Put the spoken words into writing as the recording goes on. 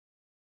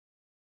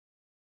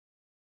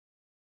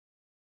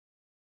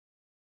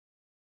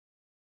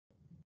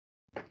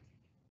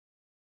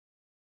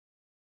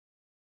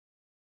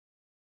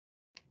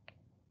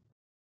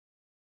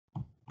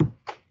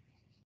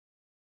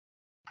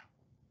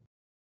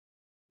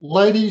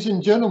Ladies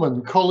and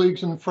gentlemen,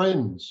 colleagues and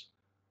friends,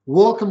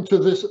 welcome to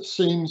this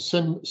SEAM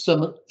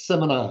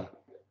seminar.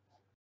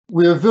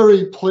 We are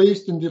very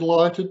pleased and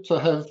delighted to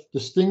have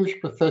distinguished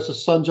Professor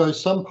Sanjay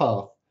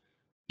Sampath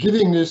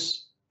giving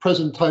this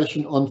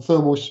presentation on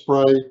thermal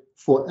spray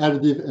for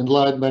additive and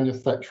layered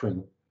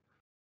manufacturing.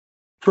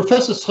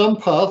 Professor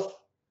Sampath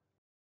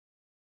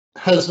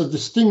has a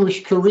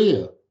distinguished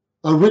career,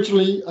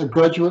 originally a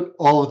graduate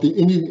of the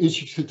Indian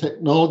Institute of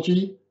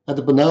Technology at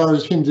the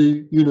Banaras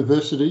Hindu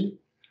University,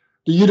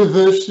 the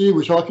university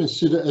which I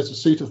consider as a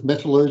seat of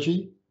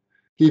metallurgy.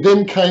 He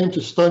then came to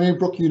Stony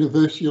Brook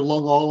University of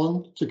Long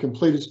Island to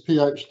complete his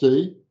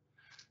PhD.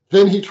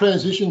 Then he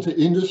transitioned to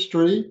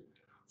industry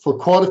for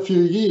quite a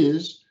few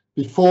years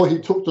before he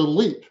took the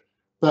leap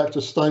back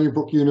to Stony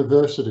Brook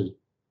University.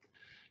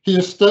 He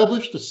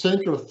established a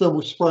Centre of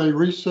Thermal Spray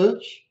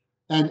Research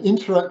and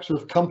interacts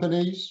with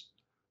companies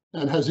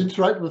and has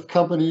interacted with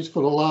companies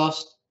for the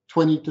last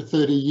 20 to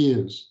 30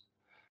 years.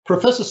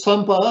 Professor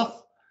Sampath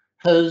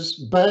has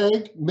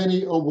bagged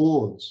many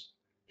awards.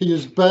 He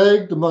has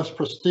bagged the most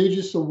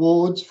prestigious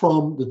awards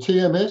from the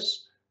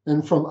TMS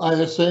and from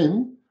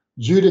ASM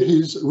due to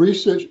his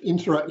research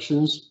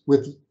interactions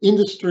with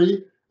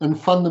industry and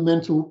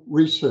fundamental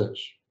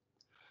research.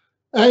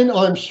 And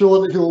I'm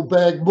sure that he will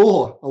bag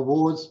more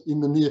awards in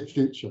the near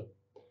future.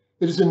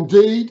 It is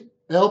indeed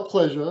our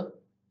pleasure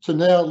to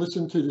now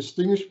listen to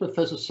distinguished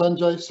Professor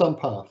Sanjay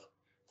Sampath.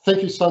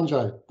 Thank you,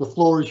 Sanjay. The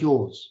floor is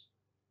yours.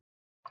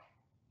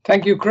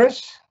 Thank you,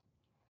 Chris.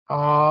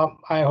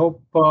 I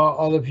hope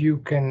all of you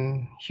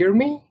can hear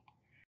me.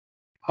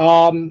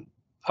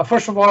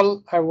 First of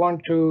all, I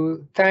want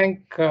to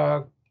thank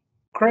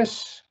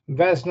Chris,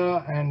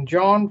 Vesna, and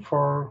John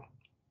for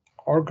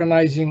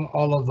organizing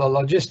all of the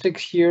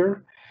logistics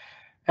here,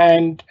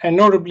 and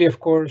notably, of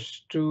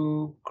course,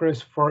 to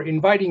Chris for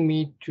inviting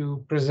me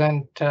to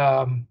present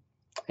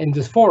in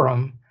this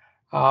forum.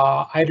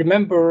 I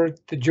remember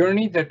the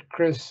journey that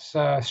Chris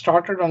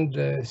started on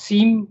the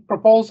SEAM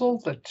proposal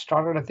that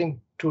started, I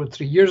think, 2 or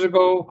 3 years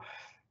ago,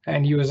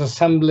 and he was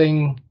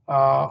assembling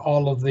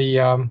all of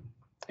the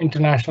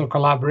international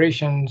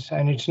collaborations,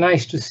 and it's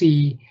nice to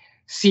see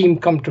SEAM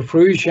come to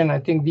fruition. I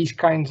think these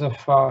kinds of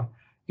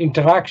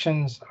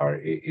interactions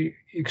are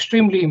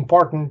extremely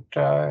important,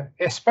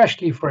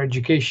 especially for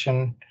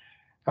education,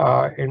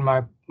 in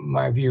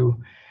my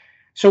view.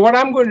 So what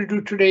I'm going to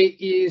do today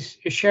is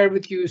share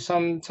with you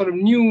some sort of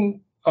new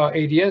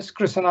areas.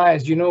 Chris and I,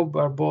 as you know,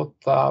 are both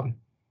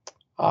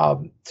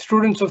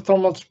students of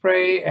thermal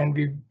spray, and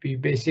we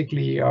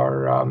basically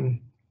are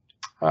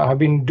have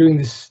been doing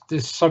this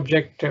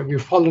subject.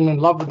 We've fallen in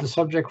love with the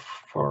subject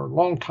for a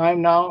long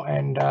time now,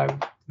 and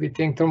we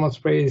think thermal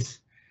spray is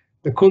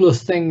the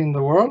coolest thing in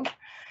the world.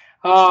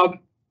 But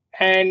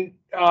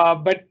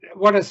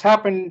what has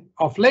happened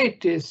of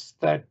late is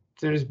that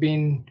there's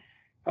been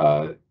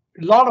a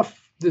lot of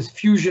this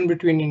fusion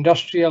between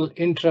industrial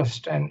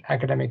interest and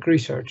academic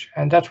research,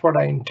 and that's what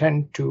I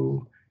intend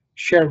to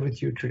share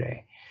with you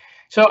today.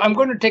 So I'm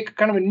going to take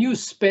kind of a new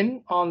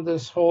spin on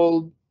this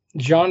whole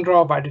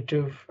genre of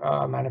additive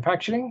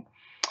manufacturing.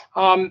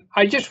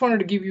 I just wanted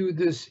to give you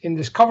this, in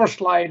this cover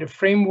slide, a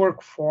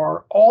framework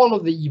for all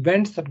of the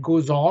events that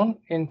goes on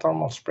in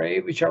thermal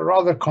spray, which are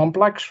rather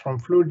complex, from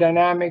fluid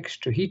dynamics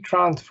to heat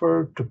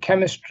transfer to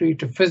chemistry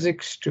to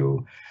physics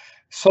to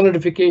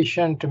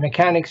solidification to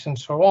mechanics and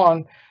so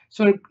on.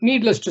 So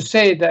needless to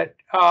say that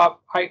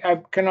I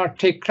cannot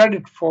take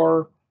credit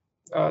for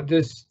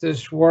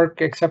this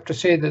work, except to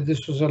say that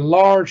this was a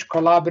large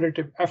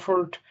collaborative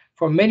effort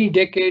for many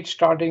decades,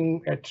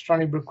 starting at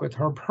Stony Brook with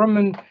Herb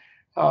Herman,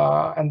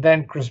 and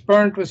then Chris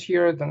Berndt was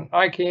here, then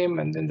I came,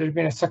 and then there's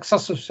been a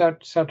successive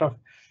set of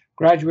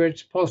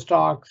graduates,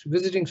 postdocs,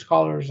 visiting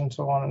scholars, and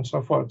so on and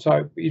so forth.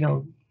 So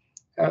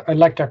I'd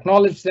like to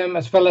acknowledge them,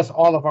 as well as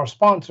all of our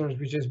sponsors,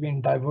 which has been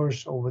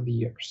diverse over the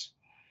years.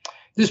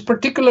 This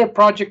particular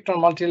project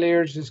on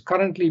multi-layers is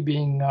currently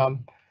being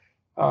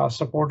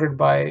supported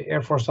by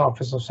Air Force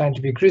Office of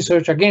Scientific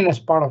Research, again as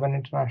part of an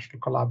international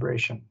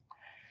collaboration.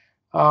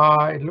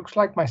 It looks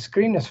like my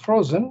screen is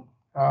frozen.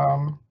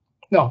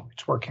 No,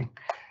 it's working.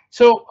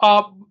 So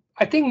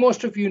I think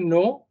most of you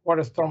know what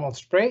is thermal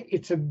spray.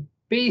 It's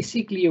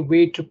basically a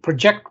way to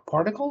project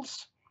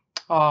particles,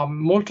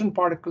 molten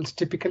particles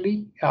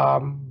typically,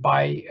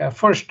 by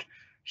first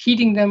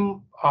heating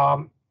them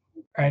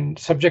and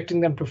subjecting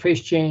them to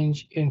phase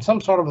change in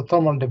some sort of a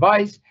thermal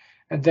device.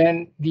 And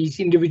then these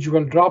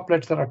individual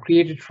droplets that are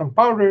created from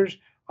powders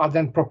are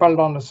then propelled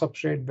on the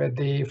substrate, where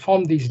they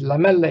form these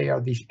lamellae, or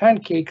these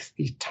pancakes,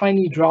 these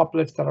tiny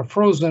droplets that are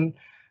frozen,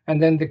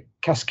 and then the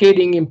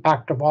cascading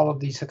impact of all of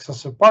these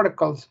successive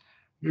particles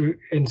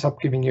ends up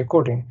giving you a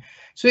coating.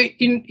 So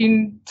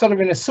in sort of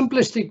in a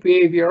simplistic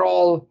way, we are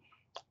all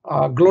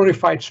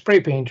glorified spray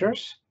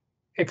painters,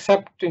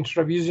 except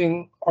instead of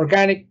using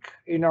organic,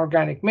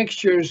 inorganic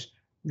mixtures,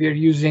 we are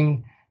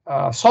using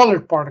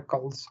solid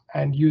particles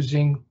and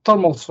using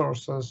thermal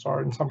sources,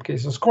 or in some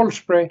cases cold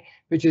spray,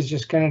 which is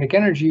just kinetic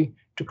energy,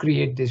 to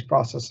create these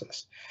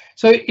processes.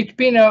 So it's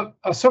been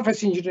a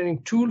surface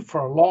engineering tool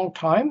for a long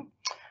time.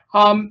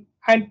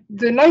 And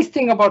the nice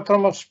thing about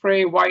thermal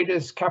spray, why it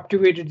has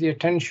captivated the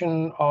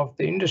attention of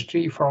the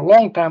industry for a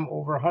long time,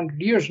 over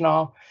 100 years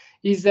now,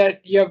 is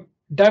that you have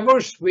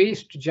diverse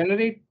ways to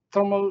generate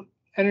thermal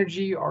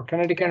energy or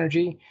kinetic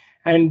energy.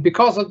 And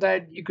because of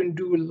that, you can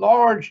do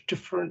large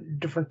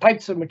different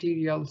types of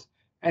materials.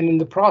 And in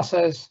the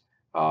process,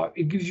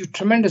 it gives you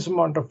tremendous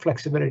amount of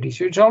flexibility.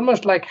 So it's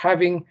almost like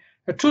having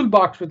a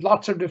toolbox with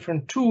lots of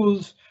different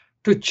tools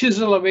to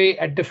chisel away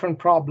at different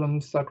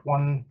problems that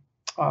one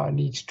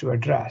needs to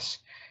address.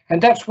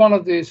 And that's one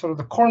of the sort of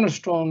the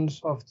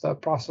cornerstones of the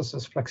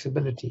process's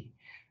flexibility.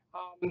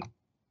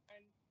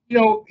 You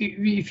know,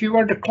 if you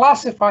were to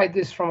classify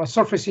this from a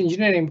surface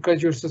engineering,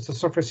 because yours is a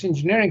surface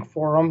engineering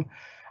forum,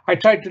 I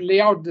tried to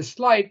lay out this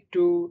slide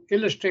to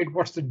illustrate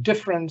what's the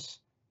difference,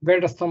 where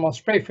does thermal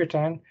spray fit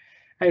in.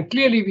 And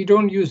clearly we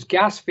don't use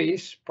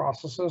gas-phase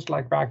processes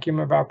like vacuum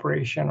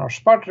evaporation or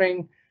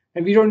sputtering,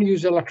 and we don't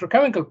use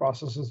electrochemical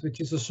processes,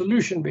 which is a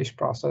solution-based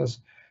process.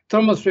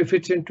 Thermal spray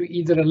fits into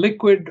either a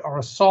liquid or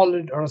a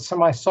solid or a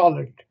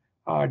semi-solid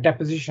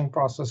deposition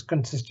process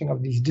consisting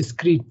of these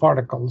discrete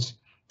particles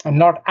and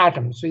not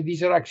atoms. So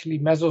these are actually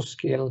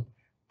mesoscale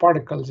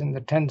particles in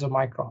the tens of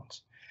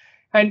microns.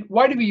 And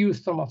why do we use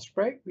thermal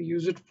spray? We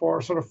use it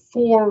for sort of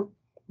 4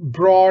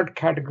 broad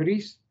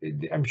categories.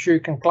 I'm sure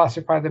you can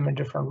classify them in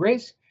different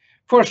ways.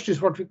 First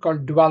is what we call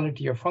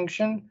duality of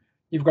function.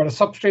 You've got a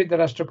substrate that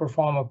has to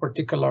perform a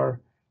particular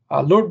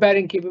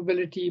load-bearing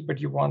capability, but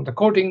you want the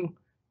coating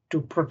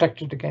to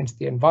protect it against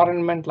the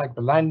environment, like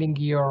the landing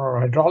gear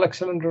or hydraulic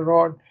cylinder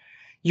rod.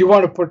 You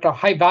want to put a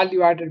high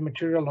value added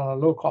material on a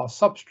low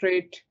cost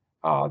substrate.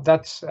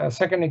 That's a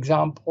second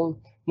example,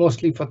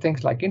 mostly for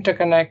things like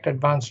interconnect,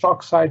 advanced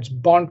oxides,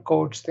 bond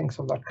coats, things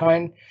of that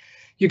kind.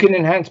 You can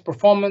enhance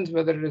performance,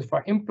 whether it is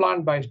for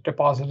implant by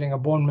depositing a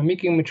bone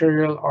mimicking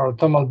material or a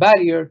thermal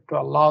barrier to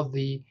allow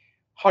the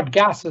hot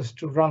gases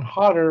to run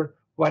hotter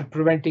while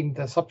preventing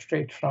the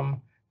substrate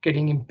from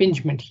getting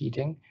impingement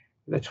heating.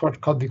 That's what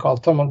we call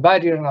thermal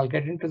barrier, and I'll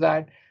get into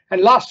that.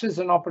 And last is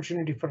an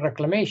opportunity for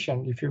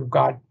reclamation. If you've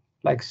got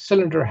like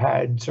cylinder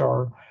heads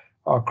or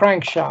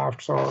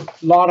crankshafts or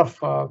a lot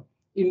of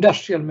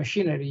industrial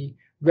machinery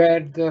where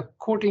the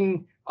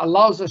coating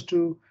allows us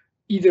to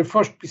either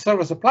first serve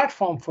as a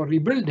platform for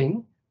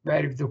rebuilding,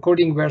 where if the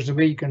coating wears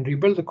away, you can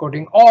rebuild the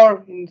coating,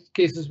 or in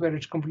cases where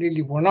it's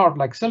completely worn out,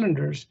 like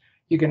cylinders,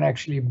 you can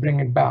actually bring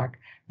it back,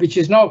 which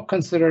is now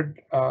considered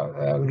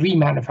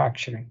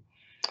remanufacturing.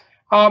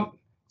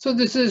 So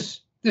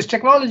this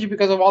technology,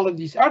 because of all of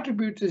these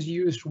attributes, is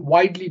used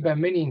widely by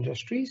many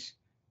industries.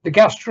 The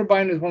gas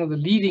turbine is one of the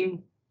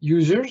leading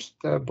users,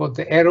 both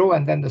the aero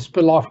and then the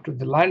spill off to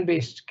the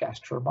land-based gas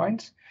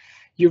turbines.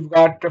 You've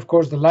got, of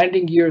course, the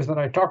landing gears that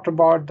I talked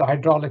about, the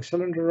hydraulic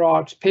cylinder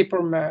rods,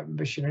 paper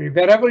machinery,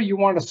 wherever you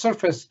want a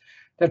surface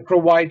that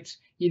provides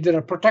either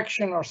a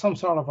protection or some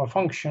sort of a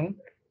function,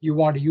 you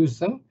want to use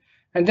them.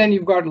 And then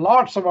you've got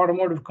lots of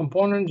automotive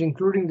components,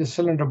 including the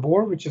cylinder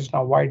bore, which is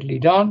now widely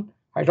done.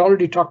 I'd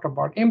already talked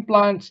about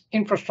implants,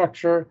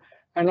 infrastructure,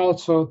 and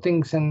also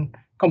things and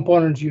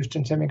components used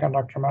in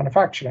semiconductor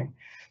manufacturing.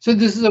 So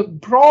this is a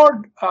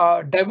broad,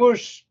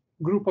 diverse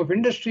group of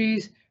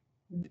industries.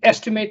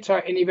 Estimates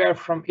are anywhere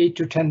from 8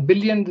 to 10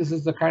 billion. This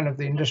is the kind of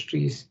the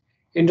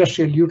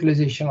industrial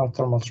utilization of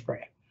thermal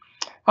spray.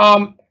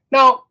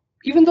 Now,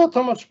 even though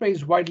thermal spray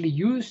is widely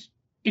used,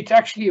 it's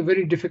actually a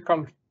very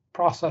difficult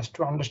process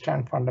to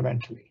understand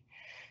fundamentally.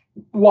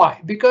 Why?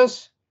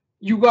 Because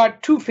you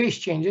got 2 phase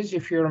changes.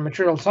 If you're a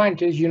material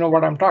scientist, you know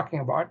what I'm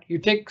talking about. You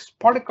take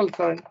particles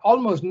that are in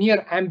almost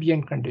near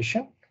ambient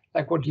condition,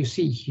 like what you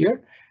see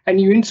here, and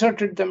you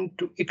inserted them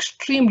to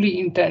extremely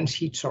intense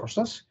heat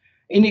sources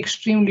in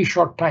extremely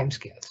short time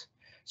scales.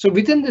 So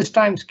within this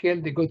time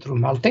scale, they go through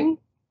melting.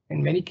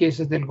 In many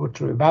cases, they'll go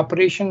through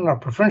evaporation or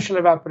preferential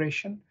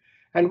evaporation.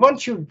 And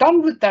once you're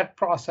done with that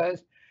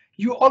process,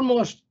 you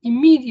almost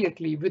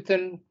immediately,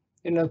 within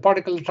the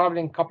particle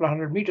traveling a couple of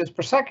 100 meters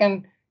per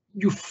second,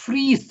 you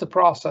freeze the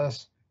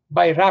process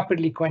by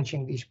rapidly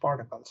quenching these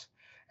particles.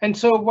 And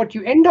so what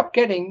you end up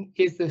getting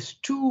is this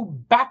 2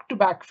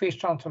 back-to-back phase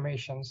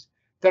transformations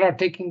that are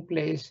taking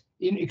place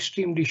in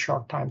extremely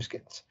short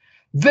timescales.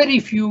 Very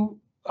few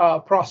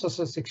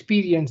processes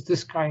experience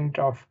this kind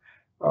of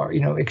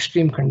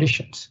extreme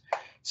conditions.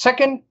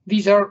 Second,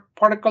 these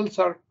particles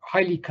are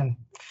highly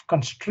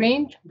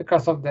constrained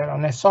because of their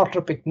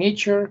anisotropic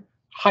nature,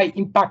 high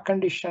impact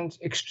conditions,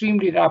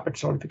 extremely rapid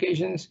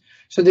solidifications.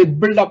 So they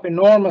build up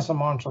enormous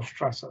amounts of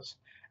stresses.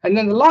 And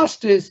then the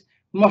last is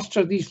most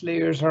of these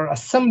layers are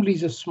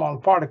assemblies of small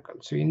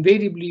particles. So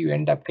invariably you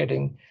end up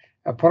getting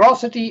a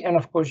porosity, and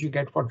of course you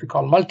get what we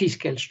call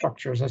multi-scale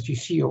structures. As you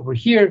see over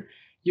here,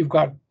 you've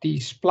got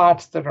these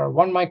splats that are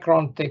 1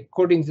 micron thick,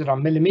 coatings that are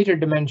millimeter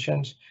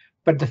dimensions,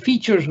 but the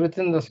features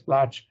within the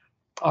splats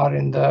are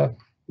in the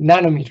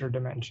nanometer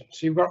dimensions.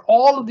 So you've got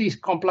all of these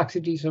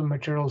complexities of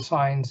material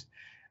science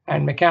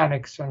and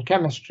mechanics and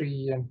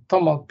chemistry and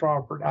thermal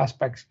property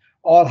aspects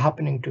all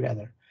happening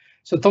together.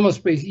 So thermal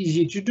spray is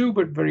easy to do,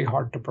 but very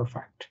hard to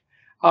perfect.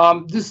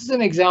 This is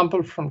an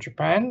example from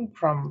Japan,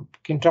 from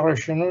Kintaro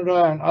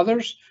Shinoda and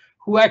others,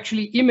 who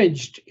actually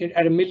imaged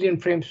at 1 million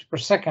frames per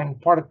second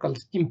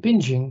particles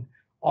impinging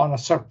on a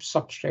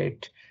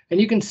substrate. And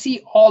you can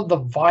see all the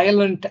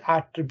violent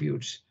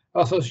attributes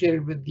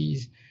associated with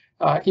these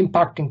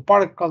impacting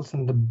particles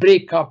and the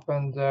breakup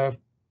and the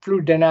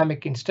fluid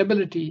dynamic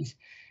instabilities.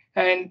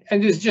 And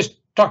this is just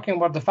talking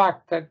about the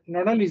fact that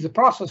not only is the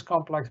process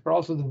complex, but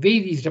also the way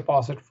these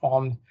deposits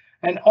form,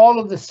 and all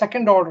of the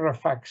second order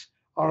effects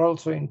are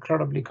also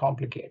incredibly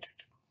complicated.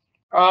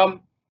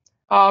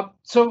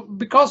 So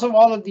because of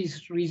all of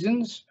these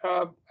reasons,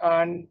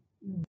 and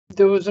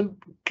there was a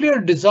clear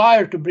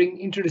desire to bring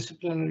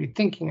interdisciplinary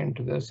thinking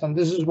into this, and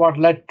this is what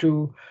led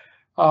to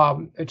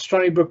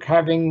Stony Brook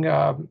having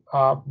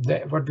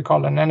what we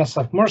call an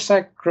NSF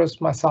MRSEC. Chris,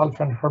 myself,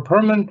 and Herb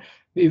Herman.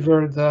 We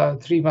were the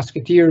three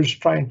musketeers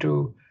trying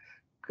to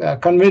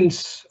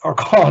convince, or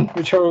con,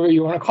 whichever way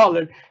you want to call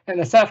it,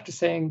 NSF to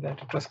saying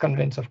that it was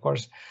convince, of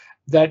course,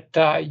 that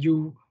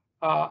you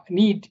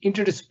need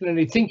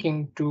interdisciplinary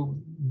thinking to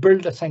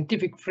build a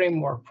scientific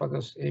framework for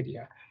this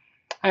area.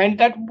 And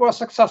that was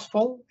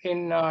successful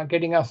in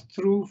getting us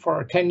through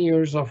for 10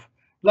 years of,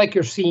 like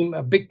your SEAM,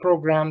 a big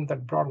program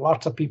that brought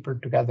lots of people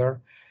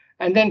together.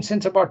 And then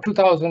since about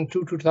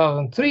 2002,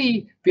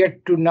 2003, we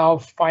had to now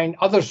find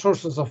other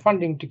sources of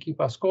funding to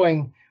keep us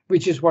going,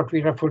 which is what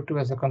we refer to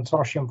as a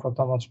consortium for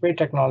thermal spray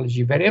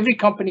technology, where every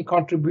company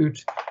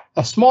contributes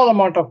a small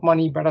amount of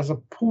money, but as a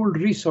pooled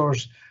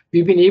resource,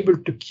 we've been able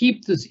to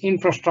keep this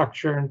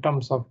infrastructure in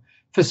terms of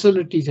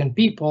facilities and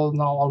people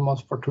now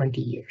almost for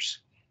 20 years,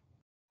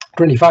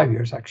 25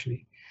 years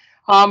actually.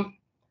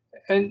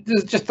 And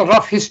this is just a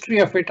rough history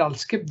of it. I'll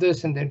skip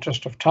this in the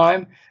interest of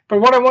time.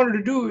 But what I wanted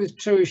to do is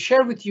to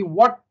share with you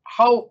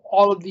how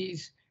all of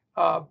these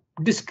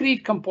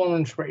discrete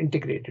components were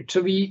integrated. So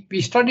we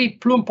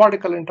studied plume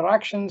particle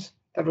interactions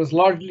that was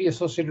largely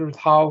associated with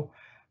how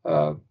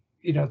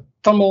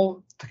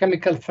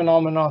thermochemical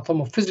phenomena,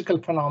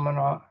 thermophysical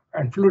phenomena,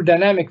 and fluid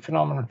dynamic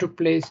phenomena took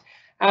place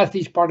as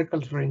these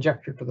particles were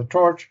injected to the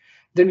torch.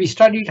 Then we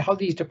studied how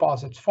these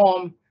deposits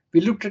form.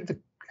 We looked at the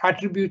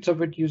attributes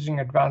of it using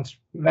advanced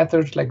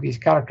methods like these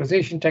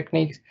characterization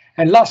techniques.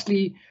 And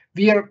lastly,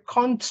 we are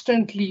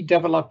constantly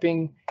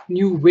developing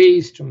new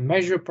ways to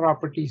measure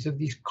properties of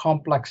these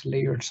complex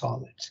layered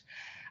solids.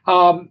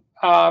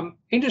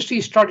 Industry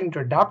is starting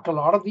to adapt a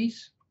lot of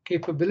these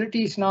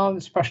capabilities now,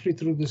 especially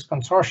through this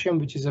consortium,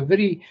 which is a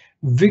very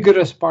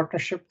vigorous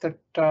partnership that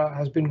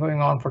has been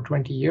going on for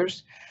 20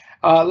 years.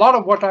 A lot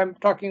of what I'm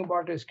talking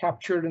about is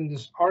captured in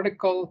this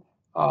article.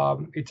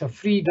 It's a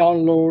free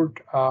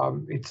download.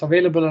 It's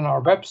available on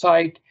our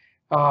website,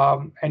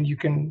 and you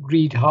can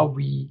read how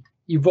we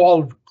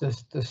evolved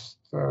this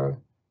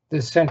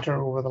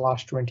center over the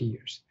last 20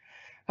 years.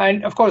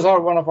 And of course,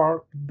 one of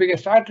our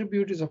biggest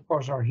attributes is, of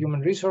course, our human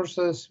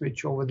resources,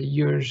 which over the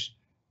years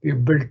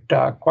we've built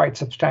quite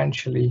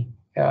substantially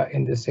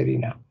in this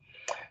arena.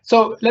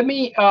 So let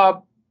me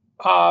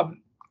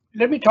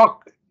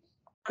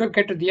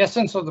get to the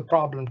essence of the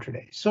problem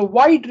today. So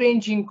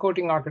wide-ranging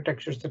coating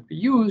architectures that we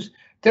use,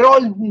 they're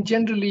all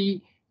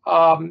generally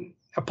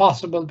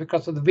possible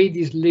because of the way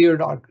these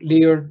layered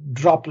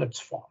droplets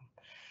form.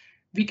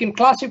 We can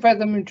classify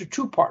them into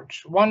two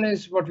parts. One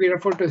is what we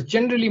refer to as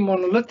generally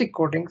monolithic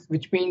coatings,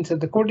 which means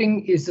that the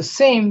coating is the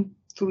same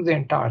through the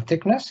entire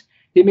thickness.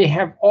 They may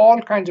have all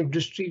kinds of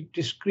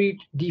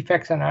discrete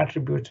defects and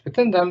attributes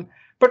within them,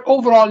 but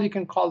overall you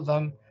can call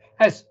them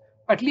as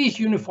at least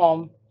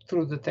uniform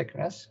through the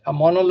thickness, a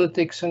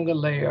monolithic single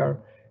layer,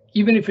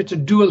 even if it's a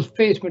dual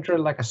phase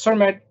material like a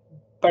cermet,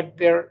 but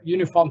they're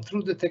uniform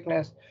through the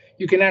thickness.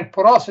 You can add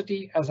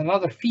porosity as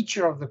another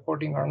feature of the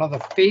coating or another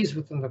phase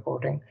within the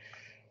coating.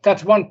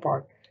 That's one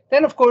part.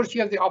 Then, of course, you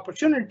have the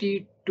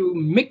opportunity to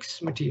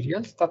mix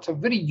materials. That's a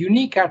very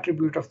unique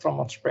attribute of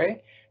thermal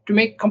spray, to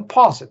make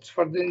composites.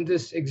 For in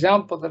this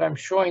example that I'm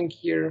showing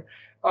here,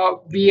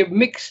 we have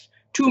mixed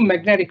two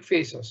magnetic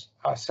phases,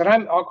 a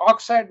ceramic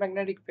oxide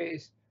magnetic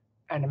phase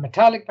and a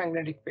metallic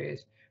magnetic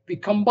phase. We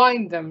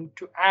combine them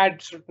to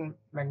add certain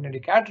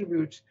magnetic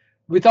attributes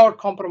without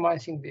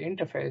compromising the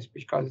interface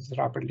because it's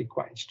rapidly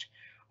quenched.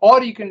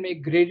 Or you can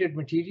make graded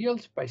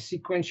materials by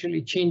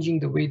sequentially changing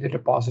the way the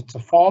deposits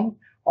are formed,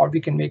 or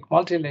we can make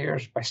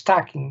multi-layers by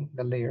stacking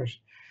the layers.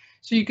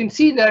 So you can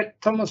see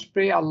that thermal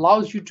spray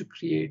allows you to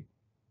create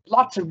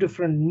lots of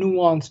different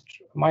nuanced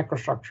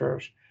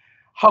microstructures.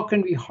 How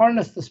can we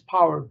harness this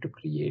power to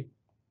create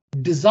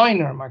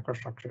designer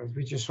microstructures,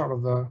 which is sort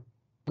of the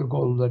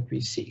goal that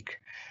we seek.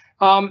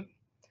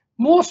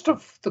 Most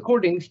of the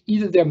coatings,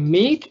 either they're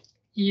made,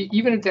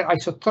 even if they're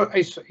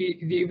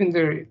even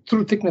they're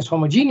through thickness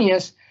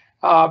homogeneous,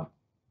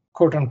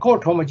 quote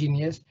unquote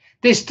homogeneous,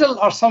 they still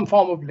are some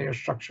form of layer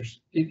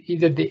structures.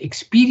 Either they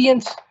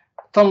experience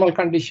thermal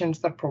conditions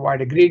that provide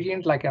a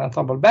gradient like an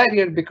thermal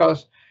barrier,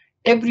 because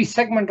every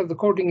segment of the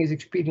coating is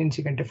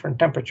experiencing a different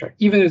temperature,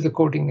 even if the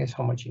coating is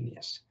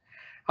homogeneous.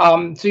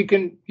 So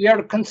you have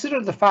to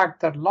consider the fact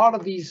that a lot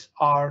of these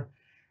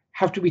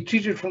have to be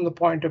treated from the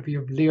point of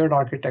view of layered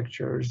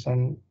architectures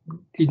and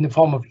in the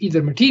form of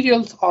either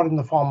materials or in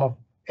the form of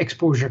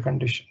exposure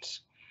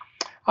conditions.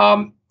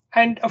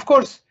 And of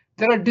course,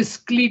 there are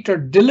discrete or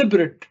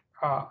deliberate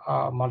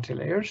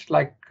multilayers,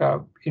 like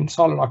in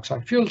solid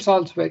oxide fuel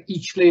cells, where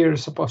each layer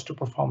is supposed to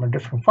perform a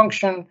different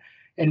function.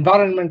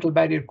 Environmental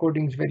barrier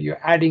coatings, where you're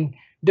adding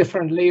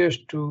different layers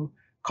to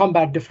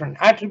combat different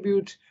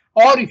attributes.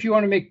 Or if you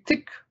want to make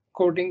thick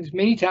coatings,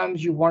 many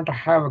times you want to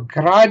have a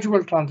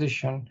gradual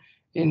transition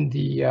in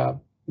the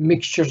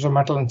mixtures of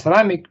metal and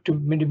ceramic to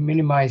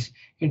minimize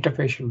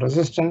interfacial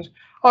resistance.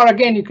 Or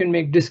again, you can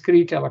make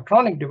discrete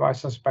electronic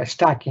devices by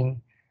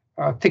stacking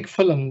thick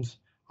films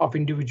of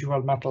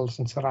individual metals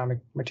and ceramic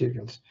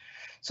materials.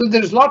 So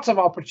there's lots of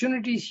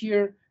opportunities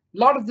here. A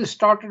lot of this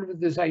started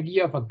with this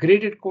idea of a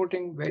graded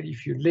coating, where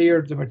if you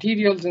layer the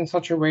materials in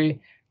such a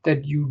way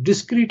that you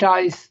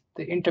discretize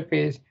the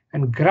interface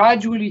and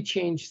gradually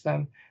change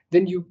them,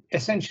 then you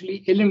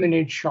essentially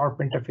eliminate sharp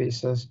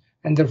interfaces,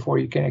 and therefore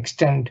you can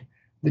extend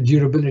the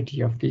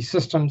durability of these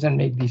systems and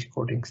make these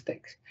coatings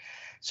thick.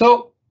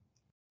 So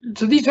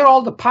these are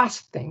all the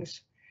past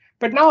things.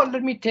 But now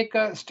let me take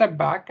a step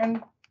back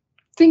and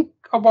think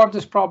about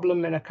this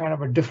problem in a kind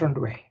of a different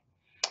way.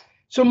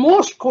 So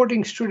most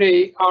coatings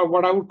today are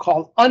what I would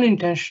call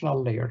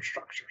unintentional layered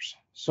structures.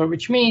 So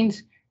which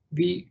means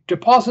we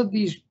deposit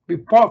these, we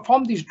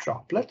form these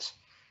droplets.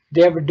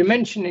 They have a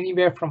dimension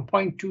anywhere from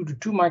 0.2 to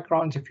 2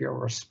 microns if you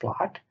have a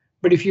splat.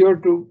 But if you were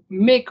to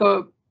make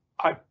a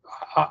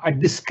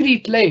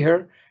discrete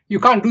layer, you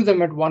can't do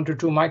them at 1 to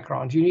 2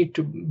 microns. You need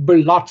to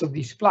build lots of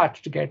these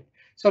splats to get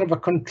sort of a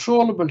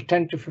controllable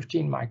 10 to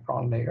 15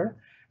 micron layer.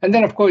 And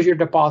then, of course, your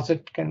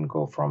deposit can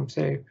go from,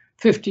 say,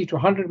 50 to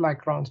 100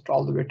 microns to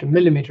all the way to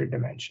millimeter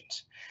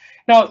dimensions.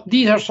 Now,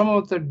 these are some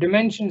of the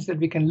dimensions that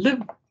we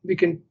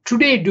can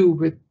today do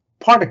with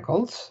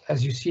particles,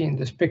 as you see in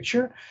this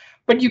picture.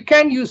 But you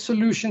can use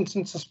solutions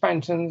and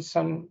suspensions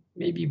and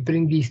maybe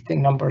bring these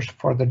numbers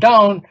further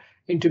down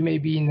into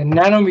maybe in the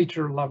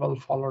nanometer level,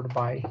 followed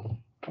by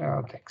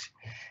things.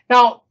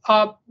 Now,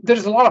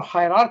 there's a lot of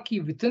hierarchy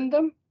within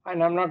them,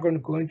 and I'm not going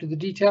to go into the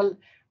detail.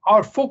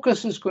 Our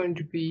focus is going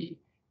to be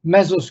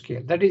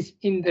mesoscale. That is,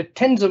 in the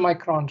tens of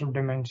microns of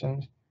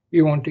dimensions,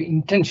 we want to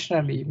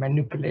intentionally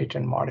manipulate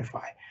and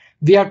modify.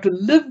 We have to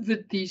live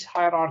with these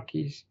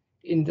hierarchies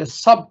in the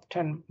sub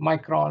 10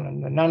 micron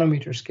and the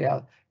nanometer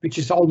scale, which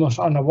is almost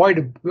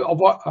unavoidable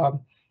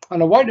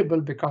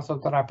because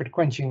of the rapid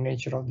quenching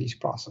nature of these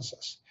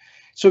processes.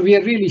 So we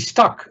are really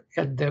stuck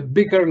at the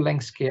bigger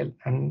length scale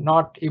and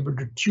not able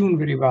to tune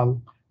very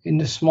well in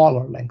the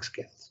smaller length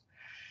scales.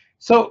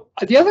 So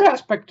the other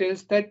aspect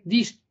is that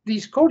these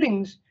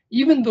coatings,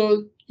 even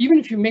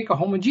if you make a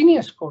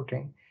homogeneous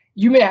coating,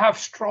 you may have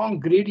strong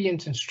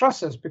gradients and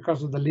stresses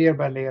because of the layer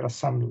by layer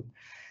assembly.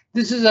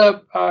 This is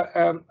a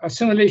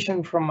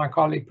simulation from my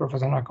colleague,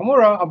 Professor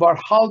Nakamura, about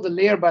how the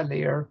layer by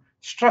layer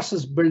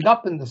stresses build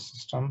up in the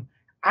system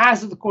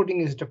as the coating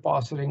is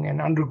depositing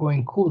and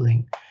undergoing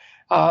cooling.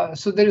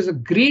 So there is a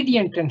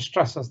gradient in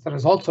stresses that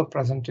is also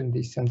present in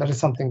these, and that is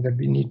something that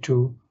we need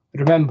to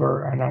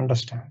remember and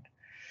understand.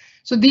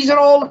 So these are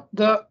all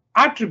the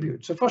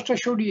attributes. So first I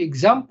showed you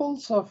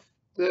examples of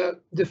the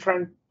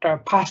different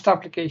past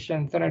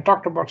applications, then I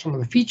talked about some of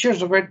the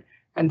features of it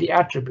and the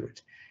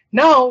attributes.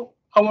 Now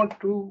I want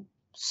to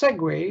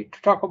segue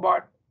to talk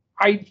about,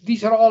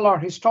 these are all our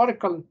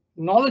historical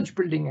knowledge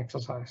building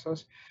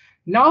exercises.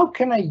 Now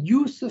can I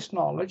use this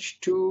knowledge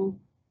to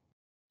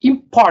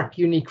impart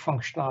unique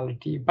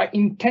functionality by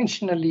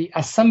intentionally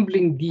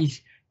assembling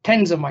these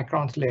tens of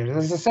microns layers?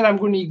 As I said, I'm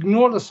going to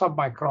ignore the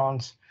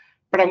submicrons,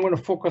 but I'm going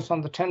to focus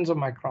on the tens of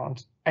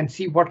microns and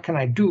see what can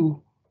I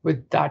do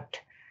with that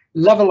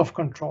level of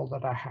control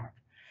that I have.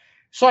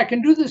 So I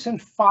can do this in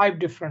 5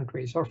 different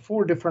ways, or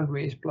 4 different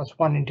ways plus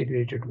one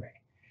integrated way.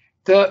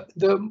 The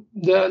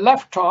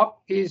left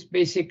top is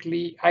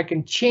basically I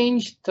can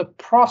change the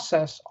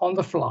process on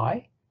the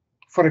fly.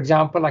 For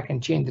example, I can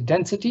change the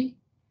density,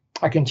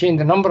 I can change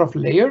the number of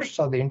layers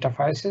or the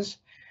interfaces,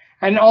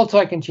 and also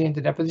I can change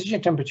the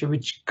deposition temperature,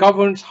 which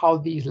governs how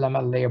these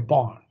lamella layer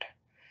bond.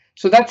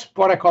 So that's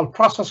what I call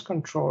process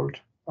controlled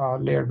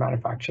layered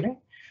manufacturing.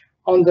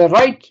 On the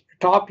right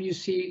top, you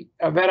see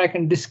where I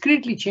can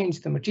discretely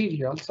change the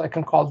materials. I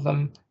can call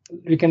them,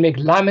 we can make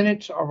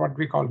laminates or what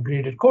we call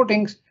graded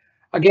coatings.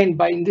 Again,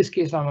 in this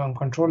case, I'm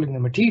controlling the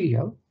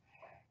material.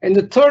 In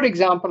the third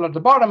example at the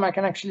bottom, I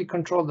can actually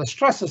control the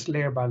stresses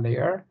layer by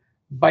layer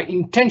by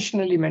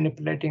intentionally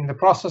manipulating the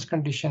process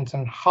conditions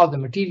and how the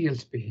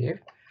materials behave.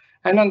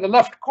 And on the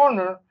left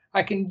corner,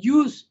 I can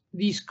use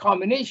these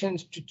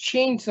combinations to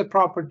change the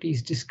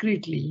properties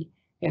discretely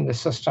in the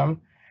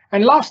system.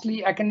 And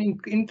lastly, I can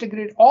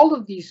integrate all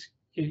of these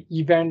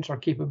events or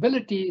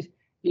capabilities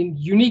in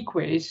unique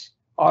ways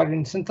or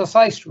in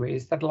synthesized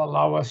ways that will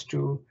allow us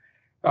to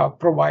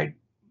provide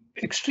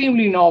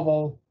extremely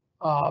novel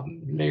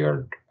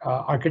layered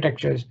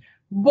architectures,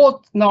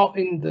 both now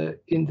in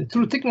the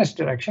through thickness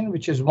direction,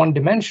 which is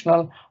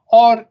one-dimensional,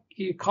 or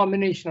a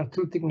combination of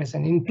through thickness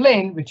and in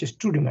plane, which is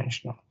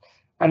two-dimensional.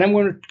 And I'm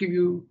going to give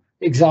you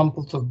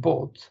examples of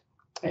both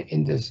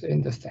in this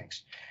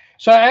things.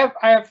 So I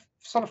have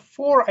sort of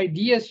 4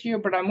 ideas here,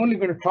 but I'm only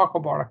going to talk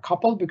about a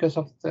couple because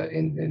of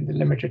in the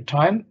limited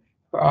time.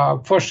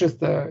 First is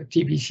the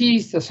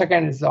TBCs, the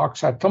second is the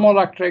oxide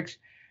thermoelectrics.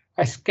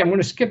 I'm going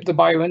to skip the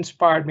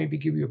bio-inspired, maybe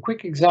give you a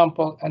quick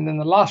example, and then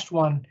the last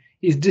one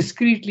is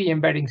discretely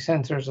embedding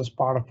sensors as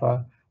part of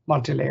a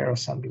multi-layer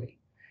assembly.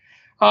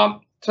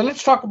 So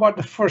let's talk about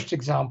the first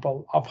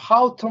example of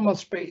how thermal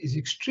spray is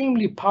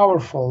extremely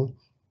powerful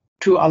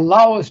to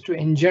allow us to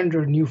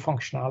engender new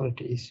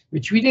functionalities,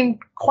 which we didn't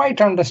quite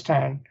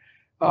understand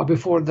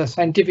before the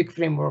scientific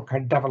framework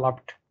had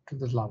developed to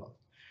this level.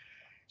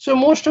 So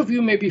most of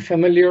you may be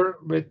familiar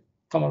with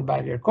thermal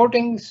barrier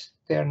coatings.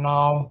 They're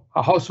now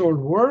a household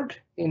word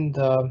in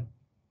the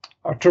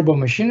turbo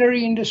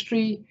machinery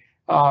industry.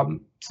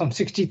 Some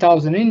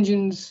 60,000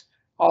 engines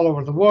all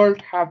over the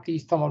world have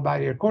these thermal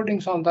barrier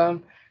coatings on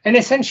them, and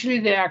essentially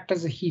they act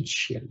as a heat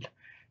shield.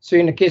 So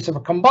in the case of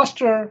a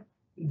combustor,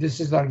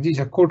 these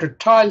are coated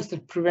tiles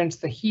that prevents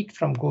the heat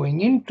from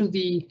going into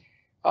the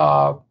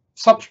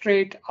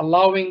substrate,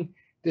 allowing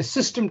the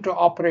system to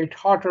operate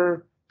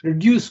hotter,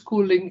 reduce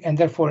cooling, and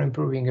therefore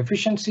improving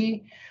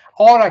efficiency.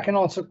 Or I can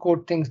also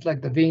coat things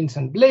like the vanes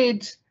and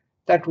blades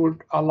that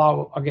would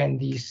allow, again,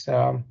 these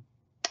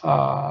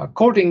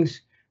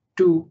coatings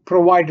to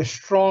provide a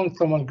strong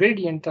thermal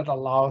gradient that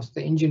allows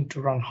the engine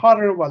to run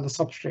hotter while the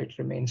substrate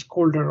remains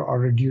colder or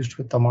reduced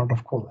with the amount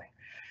of cooling.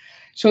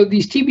 So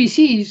these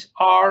TBCs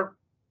are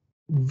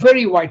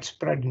very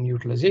widespread in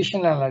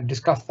utilization, and I'll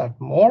discuss that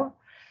more.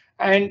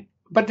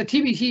 But the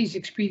TBCs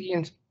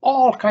experience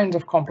all kinds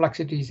of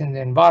complexities in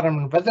the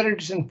environment, whether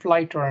it is in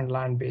flight or in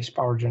land-based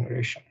power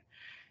generation.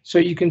 So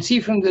you can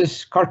see from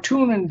this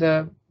cartoon in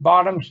the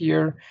bottom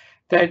here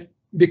that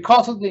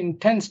because of the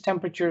intense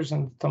temperatures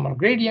and thermal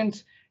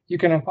gradients, you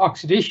can have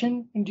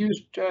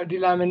oxidation-induced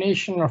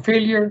delamination or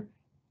failure.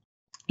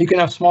 You can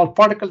have small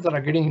particles that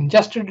are getting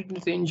ingested into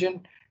the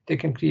engine. They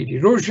can create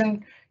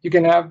erosion. You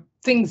can have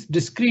things,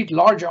 discrete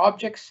large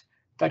objects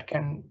that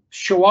can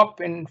show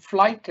up in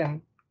flight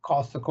and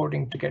cause the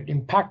coating to get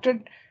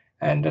impacted.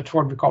 And that's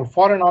what we call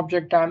foreign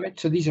object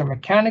damage. So these are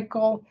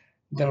mechanical.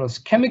 There is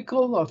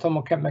chemical or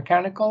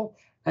thermomechanical.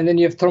 And then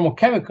you have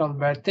thermochemical,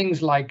 where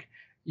things like,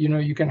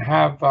 you can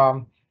have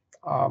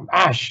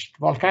ash,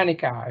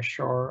 volcanic ash,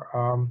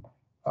 or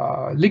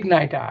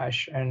lignite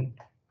ash, and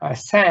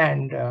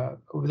sand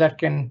that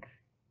can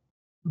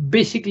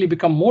basically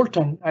become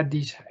molten at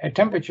these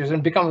temperatures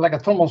and become like a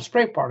thermal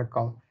spray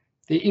particle.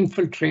 They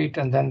infiltrate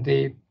and then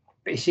they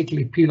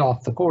basically peel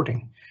off the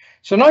coating.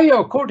 So now you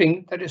have a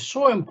coating that is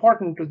so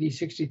important to these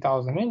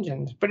 60,000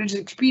 engines, but it's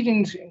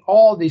experiencing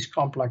all these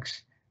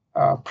complex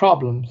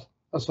problems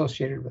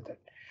associated with it.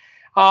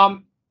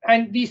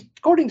 And these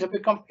coatings have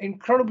become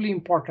incredibly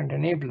important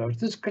enablers.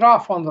 This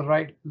graph on the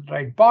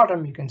right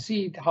bottom, you can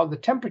see how the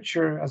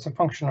temperature as a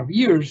function of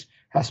years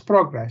has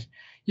progressed.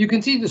 You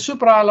can see the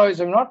superalloys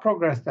have not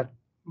progressed that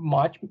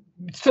much.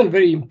 It's still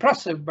very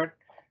impressive, but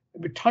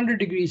with 100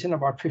 degrees in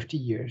about 50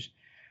 years.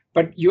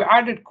 But you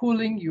added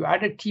cooling, you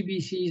added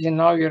TBCs, and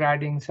now you're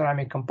adding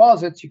ceramic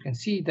composites. You can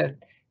see that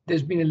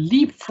there's been a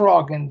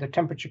leapfrog in the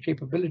temperature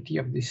capability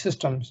of these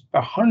systems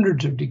by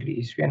hundreds of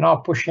degrees. We are now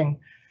pushing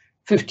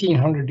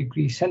 1,500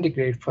 degrees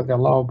centigrade for the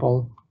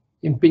allowable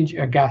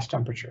gas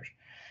temperatures.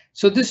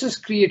 So this has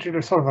created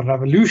a sort of a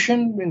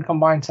revolution in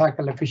combined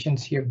cycle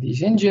efficiency of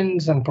these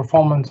engines and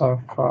performance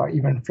of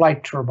even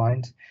flight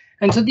turbines.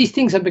 And so these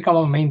things have become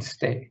a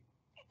mainstay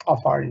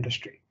of our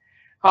industry.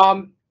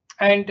 And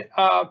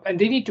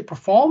they need to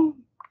perform,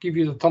 give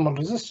you the thermal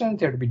resistance,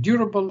 they have to be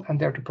durable, and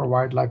they have to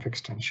provide life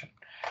extension.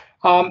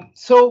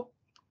 So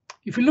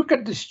if you look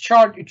at this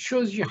chart, it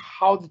shows you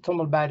how the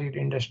thermal barrier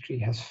industry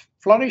has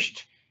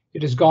flourished.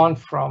 It has gone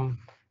from,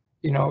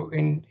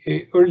 in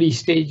early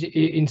stage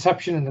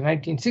inception in the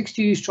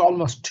 1960s to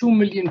almost 2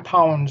 million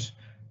pounds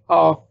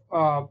of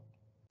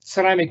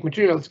ceramic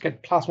materials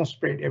get plasma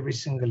sprayed every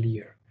single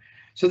year.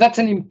 So that's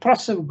an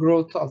impressive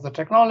growth of the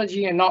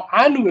technology, and now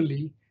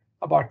annually,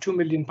 about 2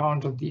 million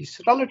pounds of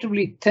these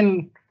relatively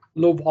thin,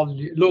 low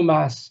volume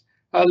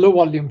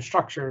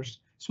structures,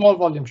 small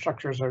volume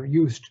structures are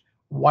used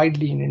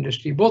widely in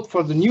industry, both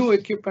for the new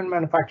equipment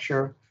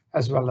manufacture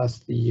as well as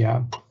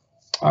the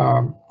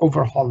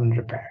overhaul and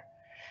repair.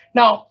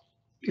 Now,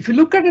 if you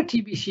look at a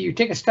TBC, you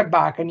take a step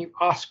back and you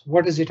ask,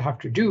 what does it have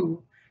to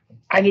do?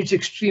 And it's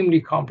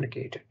extremely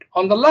complicated.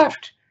 On the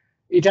left,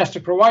 it has to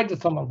provide the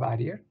thermal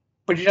barrier,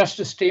 but it has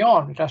to stay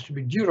on, it has to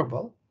be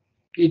durable.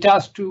 It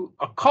has to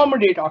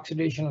accommodate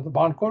oxidation of the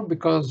bond coat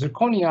because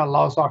zirconia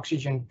allows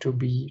oxygen to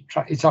be,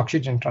 it's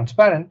oxygen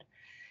transparent.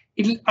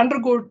 It'll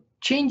undergo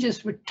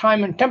changes with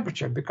time and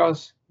temperature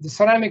because the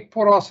ceramic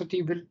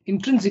porosity will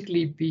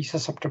intrinsically be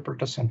susceptible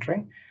to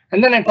sintering.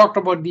 And then I talked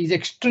about these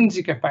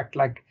extrinsic effects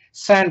like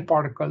sand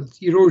particles,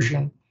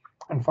 erosion,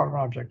 and foreign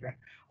object.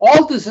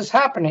 All this is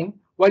happening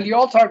while you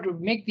also have to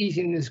make these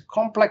in these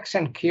complex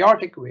and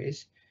chaotic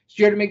ways. So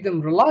you have to make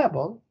them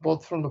reliable,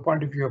 both from the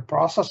point of view of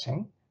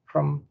processing,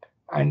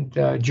 and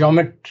the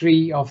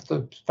geometry of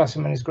the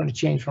specimen is going to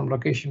change from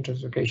location to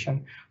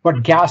location,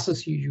 what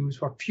gases you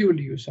use, what fuel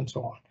you use, and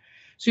so on.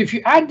 So if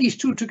you add these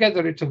two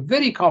together, it's a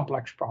very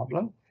complex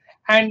problem.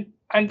 And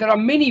And there are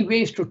many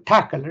ways to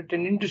tackle it,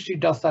 and industry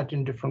does that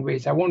in different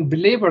ways. I won't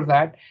belabor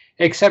that,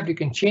 except you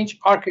can change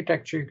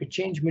architecture, you can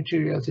change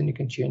materials, and you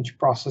can change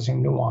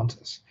processing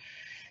nuances.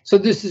 So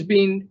this has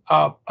been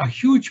a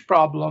huge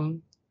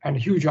problem and a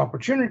huge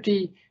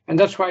opportunity, and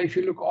that's why if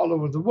you look all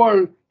over the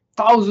world,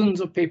 thousands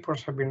of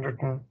papers have been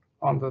written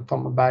on the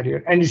thermal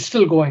barrier, and it's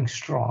still going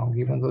strong,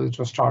 even though it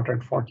was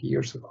started 40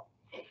 years ago.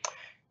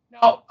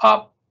 Now,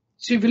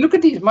 so if you look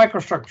at these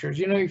microstructures,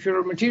 if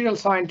you're a material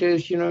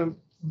scientist,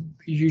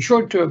 you show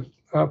it to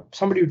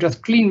somebody who does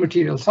clean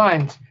material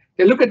science,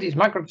 they look at these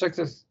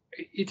microstructures,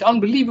 it's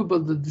unbelievable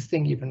that this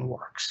thing even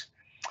works.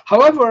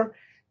 However,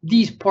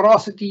 these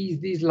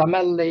porosities, these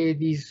lamellae,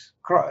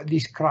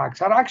 these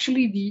cracks are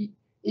actually the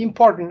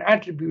important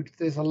attributes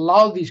that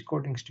allow these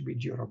coatings to be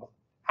durable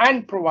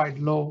and provide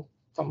low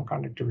thermal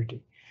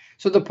conductivity.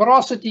 So the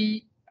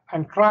porosity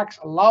and cracks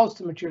allows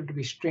the material to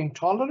be strain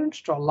tolerant,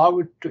 to allow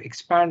it to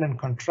expand and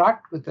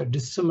contract with a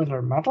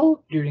dissimilar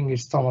metal during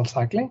its thermal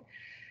cycling.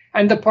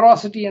 And the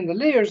porosity and the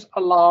layers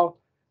allow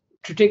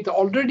to take the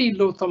already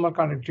low thermal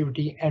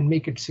conductivity and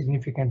make it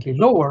significantly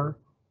lower,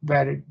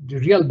 where the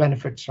real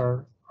benefits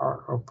are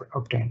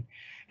obtained.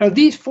 Now,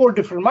 these 4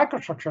 different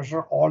microstructures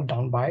are all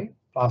done by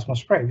plasma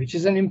spray, which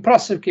is an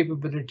impressive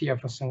capability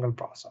of a single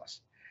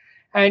process.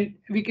 And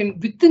we can,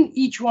 within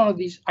each one of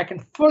these, I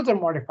can further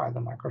modify the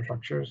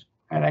microstructures,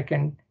 and I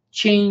can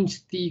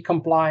change the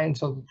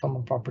compliance of the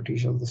thermal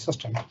properties of the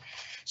system.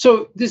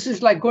 So this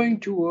is like going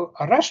to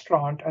a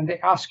restaurant and they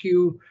ask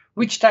you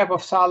which type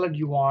of salad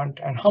you want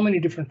and how many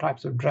different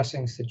types of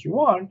dressings that you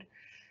want.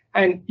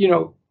 And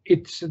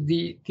it's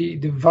the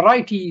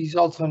variety is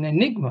also an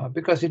enigma,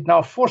 because it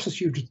now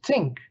forces you to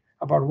think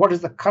about what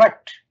is the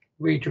correct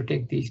way to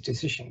take these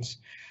decisions.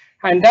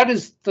 And that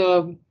is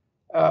the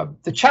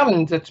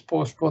challenge that's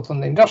posed both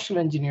on the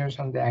industrial engineers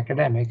and the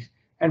academics.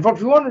 And what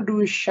we want to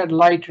do is shed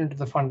light into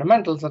the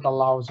fundamentals that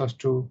allows us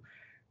to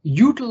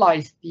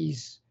utilize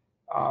these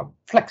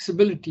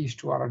flexibilities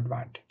to our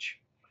advantage.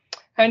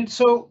 And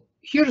so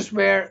here's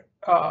where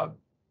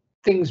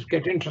things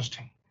get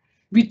interesting.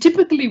 We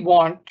typically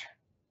want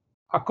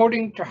a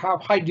coating to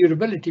have high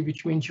durability,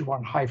 which means you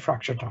want high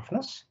fracture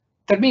toughness.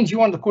 That means you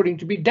want the coating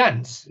to be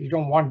dense. You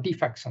don't want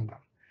defects in them.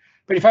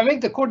 But if I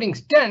make the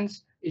coatings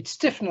dense, its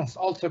stiffness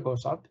also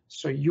goes up.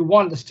 So you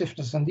want the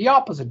stiffness in the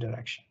opposite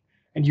direction.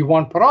 And you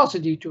want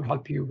porosity to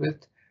help you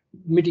with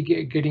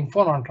mitigating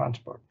phonon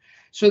transport.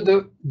 So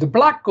the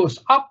black goes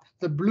up,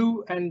 the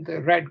blue and the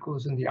red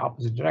goes in the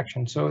opposite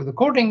direction. So the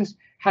coatings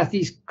has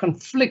these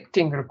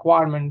conflicting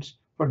requirements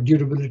for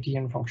durability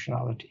and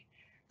functionality.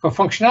 For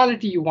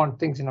functionality, you want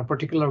things in a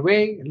particular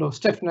way, low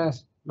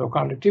stiffness, low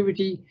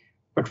conductivity,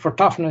 but for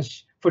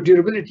toughness, for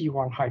durability, you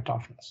want high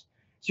toughness.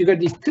 So you got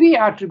these 3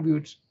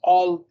 attributes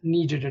all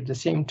needed at the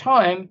same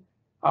time.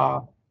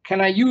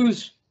 Can I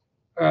use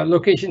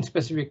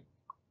location-specific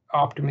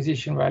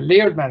optimization via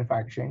layered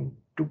manufacturing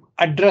to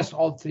address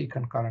all 3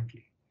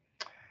 concurrently?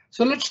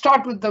 So let's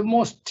start with the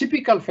most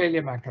typical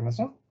failure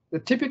mechanism. The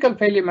typical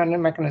failure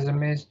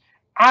mechanism is,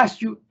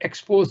 as you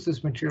expose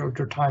this material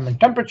to time and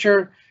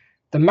temperature,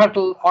 the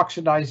metal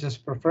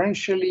oxidizes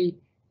preferentially.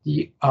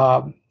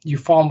 You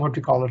form what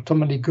we call a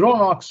thermally grown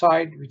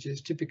oxide, which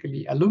is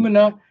typically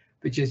alumina,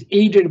 which is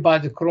aided by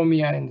the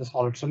chromia in the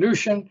solid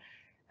solution.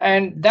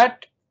 And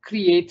that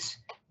creates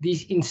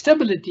these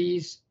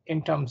instabilities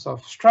in terms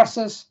of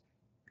stresses,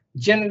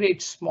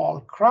 generates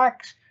small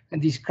cracks,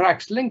 and these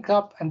cracks link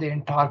up and the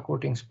entire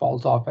coating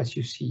falls off, as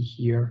you see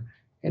here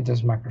in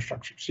this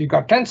microstructure. So you've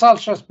got tensile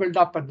stress built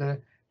up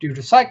due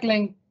to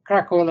cycling,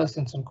 crack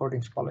coalescence, and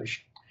coating spallation.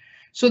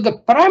 So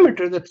the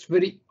parameter that's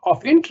very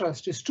of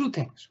interest is 2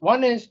 things.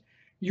 One is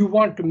you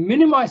want to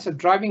minimize the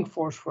driving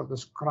force for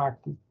this crack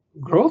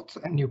growth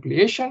and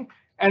nucleation.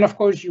 And of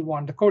course, you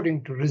want the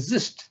coating to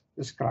resist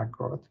this crack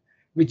growth,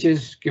 which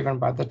is given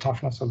by the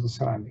toughness of the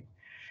ceramic.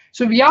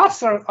 So we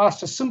asked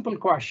a simple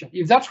question.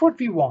 If that's what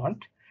we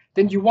want,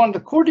 then you want the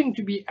coating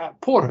to be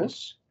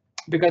porous,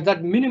 because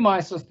that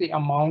minimizes the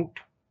amount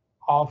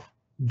of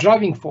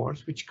driving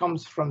force, which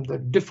comes from the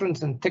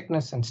difference in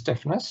thickness and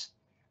stiffness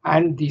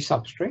and the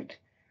substrate,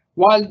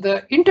 while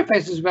the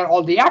interface is where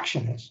all the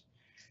action is.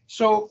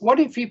 So what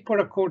if we put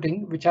a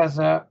coating which has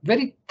a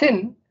very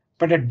thin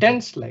but a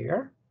dense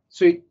layer,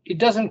 so it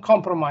doesn't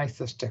compromise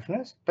the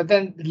stiffness, but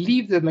then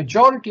leave the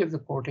majority of the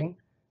coating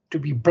to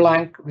be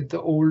blank with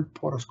the old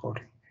porous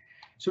coating.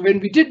 So when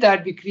we did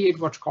that, we create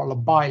what's called a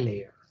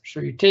bilayer. So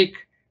you take,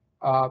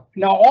 now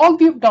all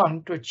we've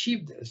done to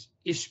achieve this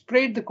is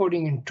sprayed the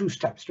coating in 2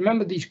 steps.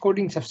 Remember, these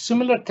coatings have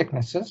similar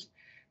thicknesses.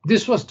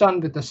 This was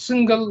done with a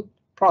single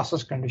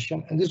process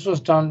condition, and this was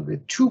done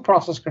with 2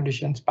 process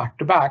conditions back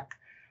to back,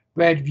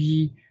 where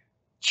we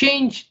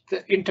changed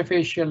the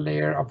interfacial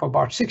layer of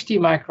about 60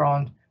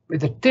 microns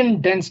with a thin,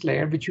 dense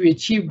layer, which we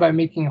achieved by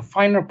making a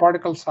finer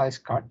particle size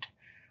cut,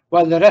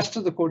 while the rest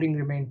of the coating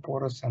remained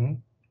porous and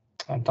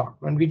taut.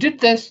 When we did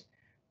this,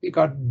 we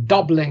got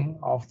doubling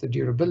of the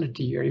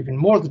durability, or even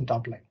more than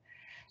doubling.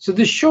 So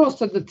this shows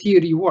that the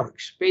theory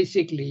works.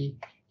 Basically,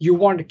 you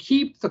want to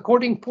keep the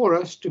coating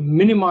porous to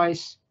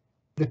minimize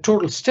the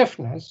total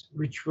stiffness,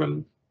 which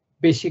will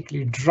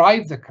basically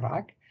drive the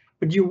crack,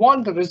 but you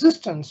want the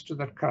resistance to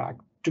that crack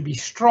to be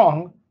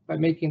strong by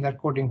making that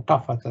coating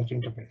tough at that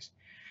interface.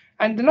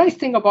 And the nice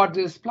thing about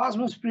this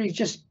plasma spray is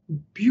just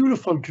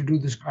beautiful to do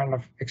this kind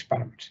of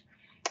experiments.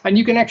 And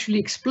you can actually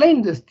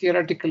explain this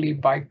theoretically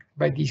by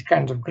these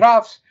kinds of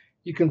graphs.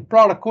 You can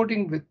plot a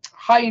coating with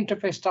high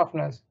interface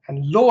toughness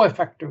and low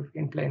effective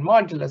in-plane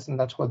modulus, and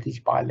that's what these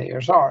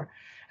bilayers are.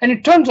 And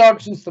it turns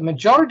out, since the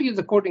majority of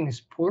the coating is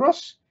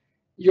porous,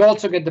 you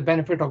also get the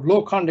benefit of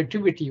low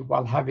conductivity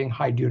while having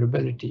high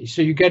durability.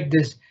 So you get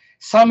this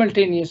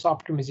simultaneous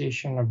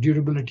optimization of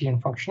durability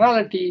and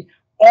functionality,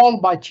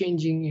 all by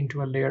changing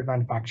into a layered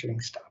manufacturing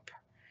step.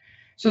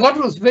 So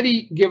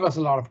that gave us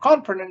a lot of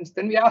confidence.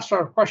 Then we asked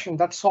our question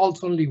that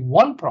solves only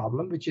one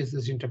problem, which is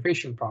this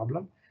interfacial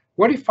problem.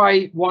 What if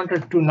I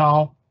wanted to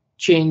now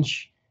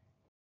change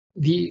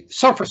the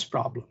surface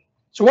problem?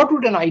 So what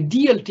would an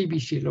ideal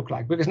TBC look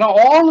like? Because now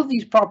all of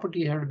these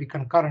properties have to be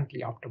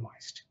concurrently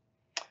optimized.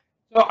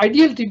 So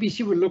ideal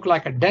TBC will look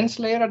like a dense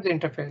layer at the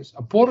interface,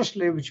 a porous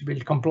layer which will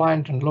be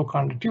compliant and low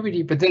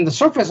conductivity, but then the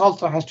surface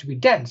also has to be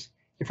dense.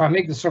 If I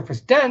make the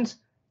surface dense,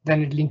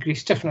 then it'll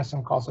increase stiffness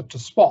and cause it to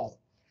spall.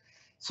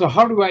 So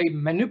how do I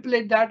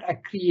manipulate that? I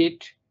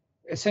create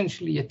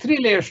essentially a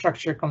 3-layer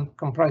structure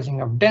comprising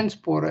of dense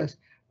porous,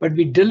 but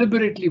we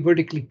deliberately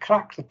vertically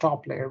crack the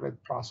top layer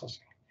with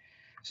processing.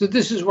 So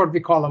this is what we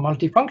call a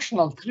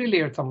multifunctional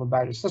 3-layer thermal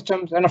barrier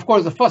systems. And of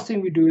course, the first thing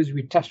we do is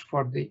we test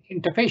for the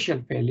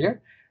interfacial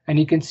failure. And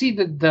you can see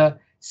that the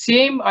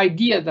same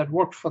idea that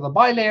worked for the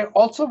bilayer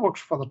also works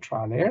for the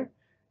tri-layer.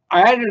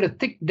 I added a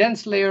thick,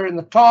 dense layer in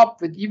the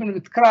top, even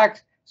with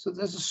cracks, so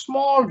there's a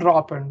small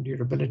drop in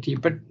durability,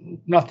 but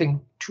nothing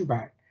too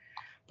bad.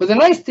 But the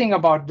nice thing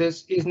about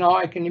this is now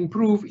I can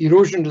improve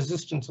erosion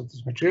resistance of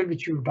this material,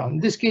 which we've done. In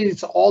this case,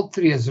 it's all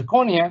 3 as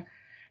zirconia.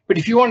 But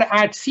if you want to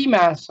add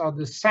CMAS or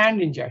the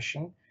sand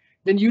ingestion,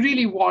 then you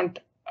really want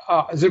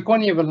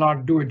zirconia will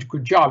not do a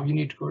good job. You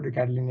need to go to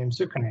gadolinium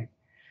zirconate.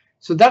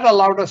 So that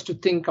allowed us to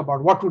think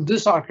about what would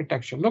this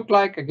architecture look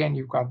like. Again,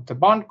 you've got the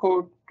bond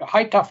coat, the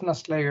high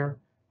toughness layer,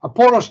 a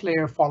porous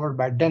layer followed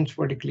by a dense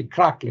vertically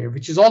cracked layer,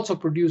 which is also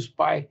produced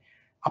by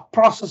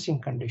processing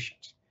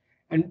conditions.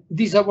 And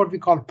these are what we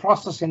call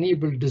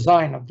process-enabled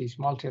design of these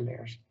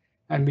multi-layers.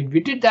 And when we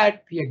did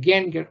that, we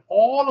again get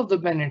all of the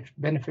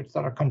benefits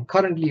that are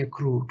concurrently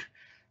accrued,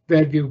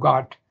 where we've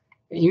got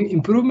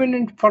improvement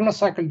in furnace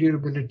cycle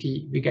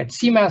durability, we get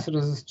CMAS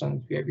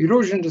resistance, we have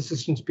erosion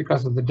resistance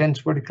because of the dense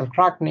vertical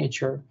crack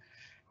nature.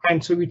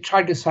 And so we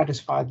try to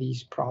satisfy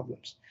these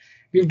problems.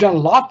 We've done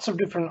lots of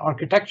different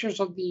architectures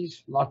of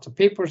these, lots of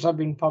papers have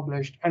been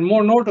published, and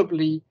more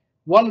notably,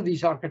 one of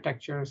these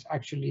architectures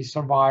actually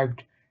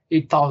survived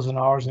 8,000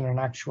 hours in an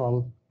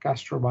actual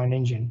gas turbine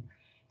engine.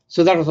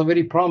 So that was a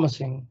very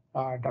promising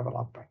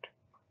development.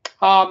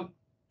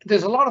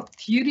 There's a lot of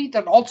theory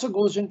that also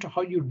goes into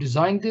how you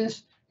design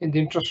this. In the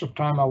interest of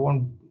time, I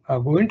won't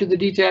go into the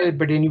detail,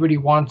 but anybody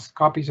wants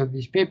copies of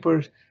these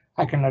papers,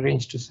 I can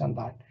arrange to send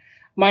that.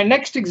 My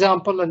next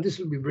example, and this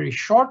will be very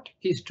short,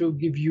 is to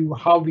give you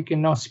how we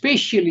can now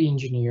spatially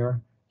engineer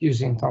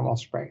using thermal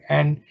spray.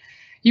 And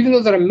even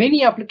though there are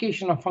many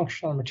applications of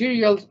functional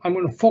materials, I'm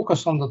going to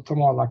focus on the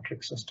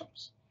thermoelectric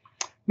systems.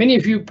 Many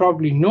of you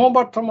probably know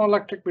about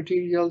thermoelectric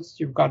materials.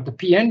 You've got the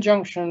PN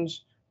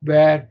junctions,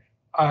 where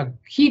a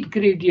heat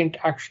gradient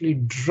actually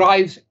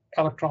drives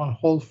electron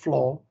hole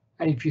flow.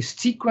 And if you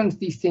sequence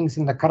these things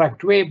in the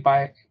correct way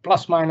by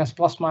plus minus,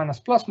 plus minus,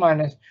 plus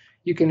minus,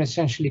 you can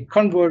essentially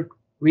convert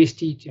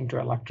waste heat into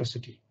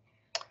electricity.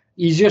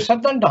 Easier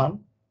said than done.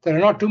 There are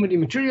not too many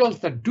materials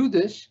that do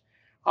this.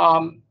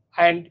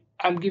 And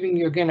I'm giving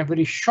you again a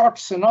very short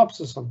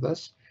synopsis of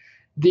this.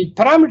 The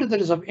parameter that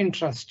is of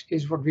interest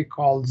is what we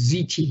call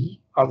ZT,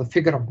 or the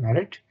figure of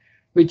merit,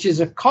 which is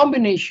a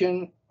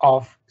combination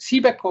of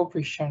Seebeck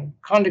coefficient,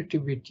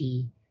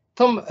 conductivity,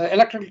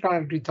 electrical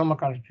conductivity, thermal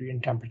conductivity,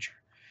 and temperature.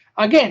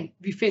 Again,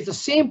 we face the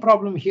same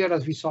problem here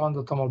as we saw in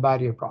the thermal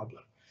barrier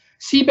problem.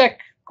 Seebeck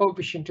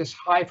coefficient is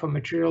high for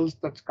materials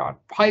that's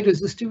got high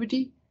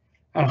resistivity,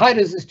 and high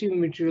resistive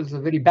materials are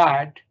very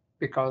bad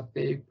because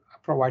they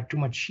provide too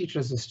much heat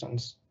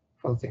resistance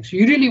for the thing. So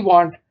you really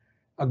want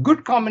a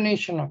good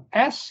combination of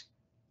S,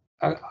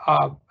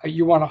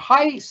 you want a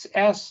high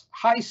S,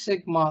 high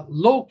sigma,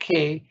 low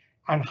K,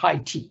 and high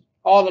T,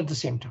 all at the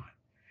same time.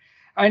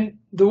 And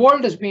the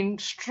world has been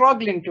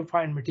struggling to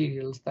find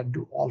materials that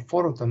do all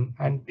 4 of them,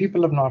 and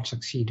people have not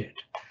succeeded.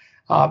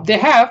 They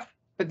have,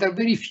 but there are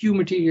very few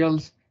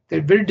materials.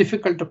 They're very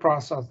difficult to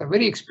process. They're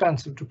very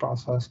expensive to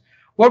process.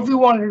 What we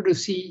wanted to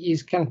see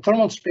is, can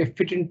thermal spray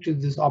fit into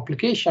this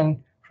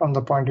application from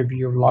the point of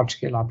view of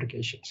large-scale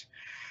applications?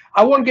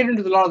 I won't get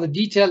into a lot of the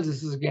details.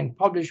 This is again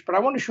published, but I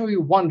want to show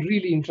you one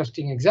really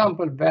interesting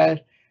example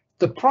where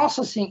the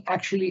processing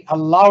actually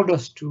allowed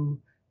us to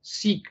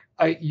seek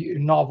a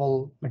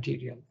novel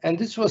material, and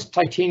this was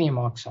titanium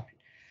oxide.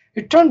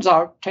 It turns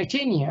out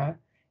titanium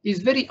is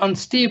very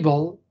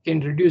unstable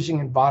in reducing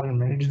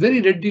environment. It very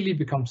readily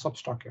becomes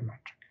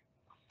substoichiometric.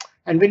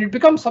 And when it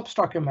becomes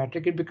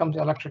substoichiometric, it becomes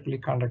electrically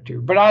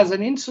conductive. But as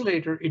an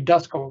insulator, it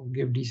does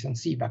give decent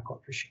seeback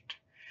coefficient.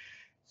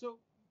 So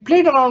we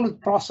played around with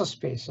process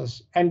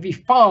spaces, and we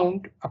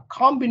found a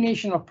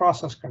combination of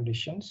process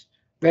conditions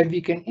where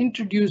we can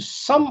introduce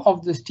some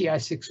of this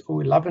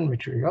Ti6O11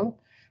 material,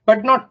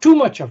 but not too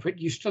much of it.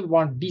 You still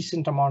want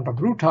decent amount of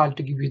rutile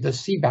to give you the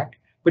seeback,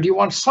 but you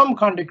want some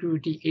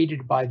conductivity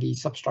aided by the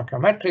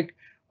substoichiometric,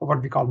 or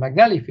what we call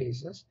McNally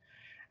phases.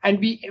 And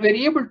we were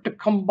able to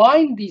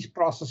combine these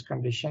process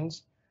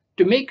conditions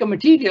to make a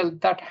material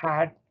that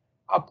had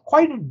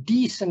quite a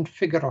decent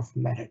figure of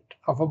merit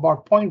of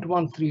about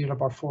 0.13 at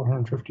about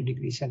 450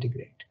 degrees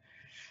centigrade,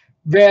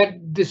 where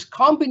this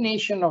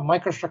combination of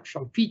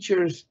microstructural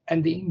features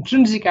and the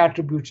intrinsic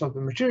attributes of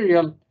the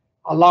material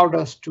allowed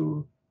us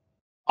to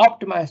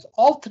optimize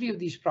all three of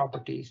these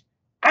properties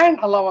and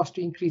allow us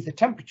to increase the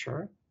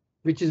temperature,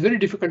 which is very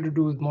difficult to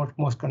do with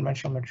most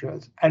conventional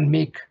materials, and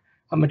make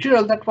a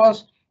material that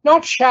was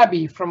not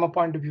shabby from a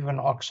point of view of an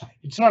oxide.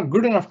 It's not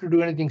good enough to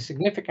do anything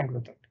significant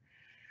with it.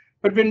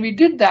 But when we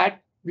did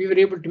that, we were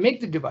able to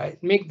make the device,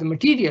 make the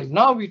material.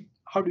 Now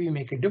how do we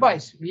make a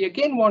device? We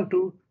again want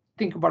to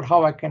think about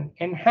how I can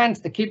enhance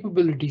the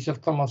capabilities of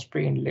thermal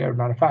spray in layered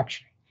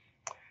manufacturing.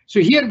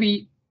 So here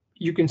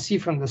you can see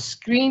from the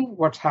screen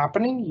what's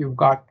happening. You've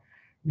got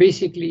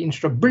basically,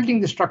 instead of building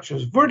the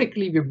structures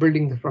vertically, we're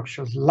building the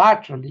structures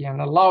laterally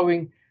and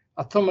allowing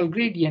a thermal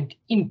gradient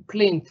in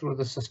plane through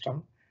the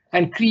system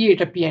and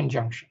create a PN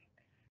junction.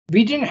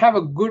 We didn't have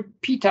a good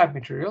P-type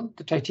material.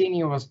 The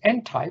titanium was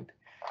N-type.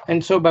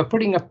 And so by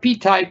putting a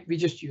P-type, we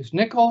just use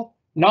nickel.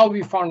 Now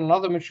we found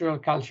another material,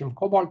 calcium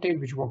cobaltate,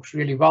 which works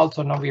really well.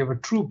 So now we have a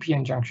true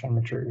PN junction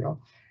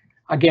material.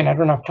 Again, I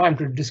don't have time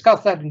to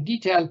discuss that in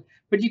detail,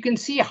 but you can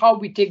see how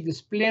we take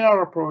this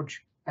planar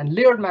approach and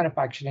layered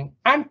manufacturing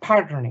and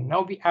patterning.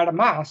 Now we add a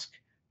mask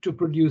to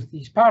produce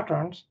these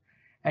patterns,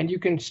 and you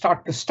can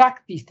start to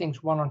stack these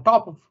things one on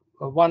top of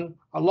one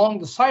along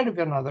the side of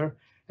another.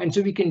 And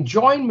so we can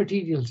join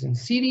materials in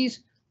series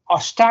or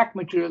stack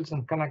materials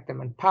and connect them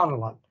in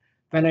parallel.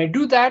 When I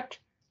do that,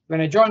 when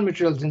I join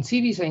materials in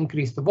series, I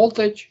increase the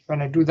voltage.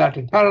 When I do that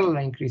in parallel,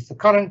 I increase the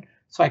current.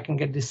 So I can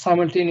get this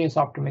simultaneous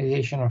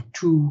optimization of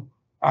two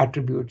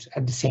attributes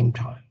at the same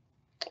time.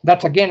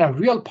 That's, again, a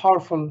real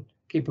powerful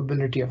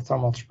capability of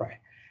thermal spray.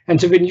 And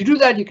so when you do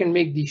that, you can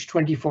make these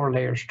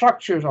 24-layer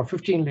structures or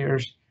 15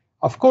 layers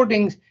of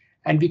coatings,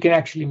 and we can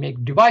actually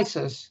make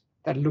devices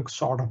that look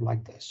sort of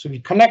like this. So we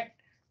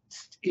connect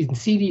in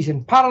series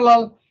in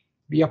parallel,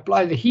 we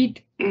apply the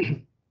heat,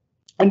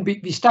 and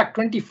we stack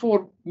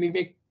 24, we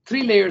make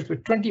 3 layers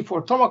with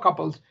 24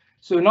 thermocouples.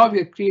 So now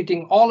we are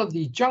creating all of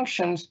these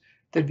junctions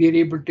that we are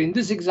able to, in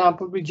this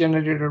example, we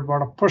generated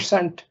about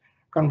 1%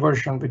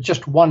 conversion with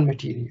just one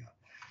material.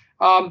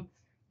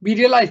 We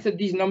realized that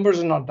these numbers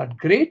are not that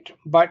great,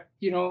 but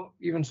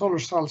even solar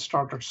cells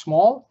started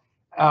small.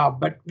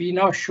 But we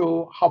now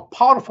show how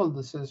powerful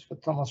this is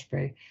with thermal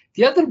spray.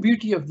 The other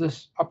beauty of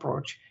this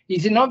approach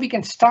is now we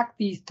can stack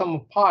these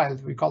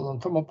thermopiles, we call them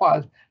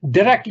thermopiles,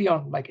 directly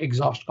on like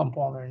exhaust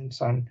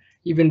components. And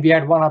even we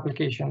had one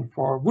application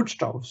for wood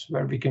stoves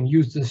where we can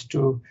use this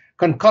to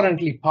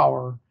concurrently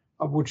power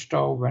a wood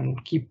stove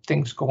and keep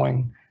things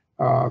going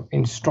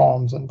in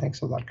storms and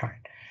things of that kind.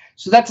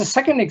 So that's a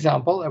second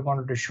example I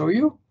wanted to show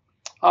you.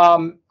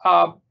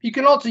 You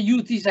can also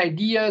use these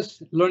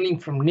ideas, learning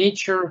from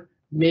nature,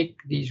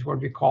 make these what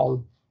we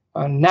call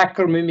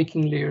nacre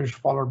mimicking layers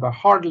followed by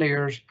hard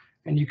layers,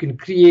 and you can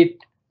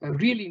create a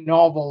really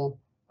novel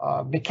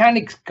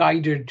mechanics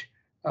guided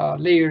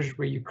layers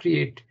where you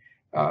create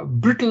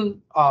brittle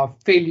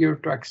failure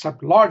to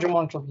accept large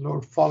amounts of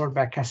load followed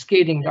by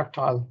cascading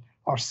ductile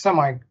or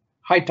semi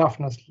high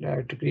toughness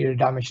layer to create a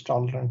damage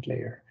tolerant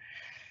layer.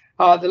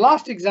 The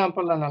last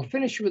example, and I'll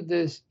finish with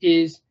this,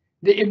 is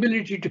the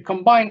ability to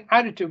combine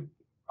additive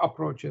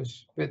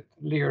approaches with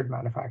layered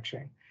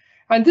manufacturing.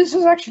 And this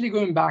is actually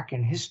going back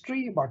in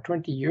history, about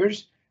 20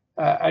 years.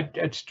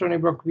 At Stony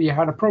Brook, we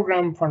had a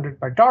program funded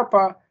by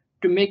DARPA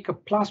to make a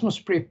plasma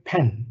spray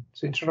pen.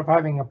 So instead of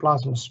having a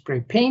plasma spray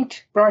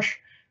paint brush,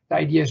 the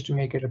idea is to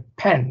make it a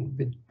pen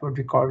with what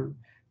we call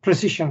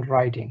precision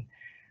writing.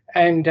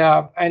 And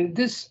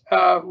this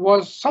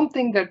was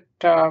something that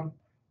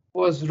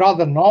was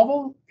rather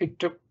novel. It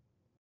took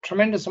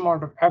tremendous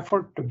amount of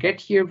effort to get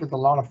here with a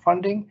lot of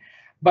funding,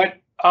 but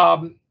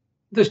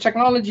this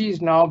technology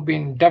is now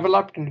being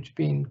developed and it's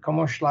been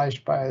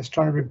commercialized by a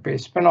Stony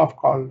Brook-based spinoff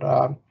called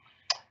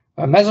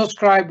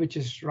Mesoscribe, which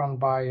is run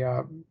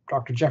by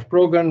Dr. Jeff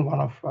Brogan,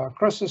 one of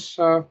Chris's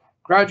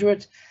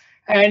graduates.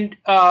 And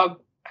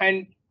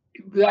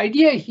the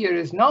idea here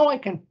is now I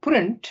can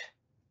print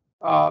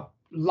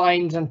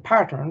lines and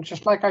patterns,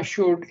 just like I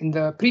showed in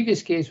the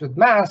previous case with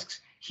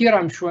masks. Here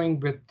I'm showing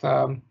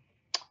without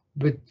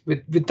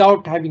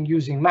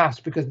using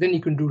masks, because then you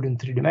can do it in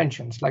 3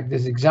 dimensions, like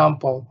this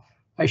example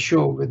I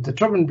show with the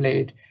turbine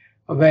blade,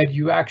 where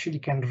you actually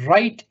can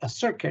write a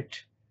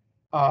circuit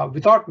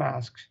without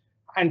masks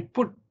and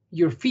put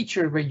your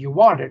feature where you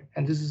want it.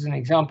 And this is an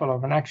example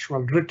of an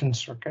actual written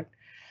circuit.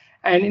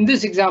 And in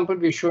this example,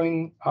 we're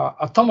showing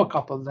a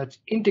thermocouple that's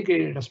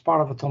integrated as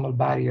part of a thermal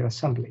barrier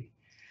assembly.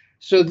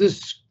 So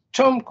this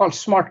term called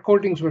smart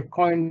coatings were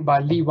coined by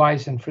Lee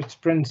Weiss and Fritz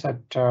Prinz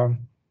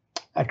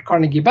at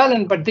Carnegie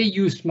Mellon, but they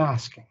used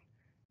masking.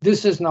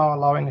 This is now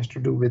allowing us to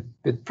do with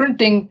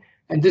printing,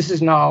 and this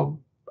is now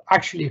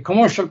actually a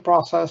commercial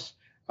process.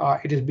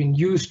 It has been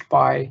used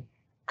by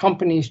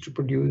companies to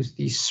produce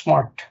these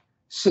smart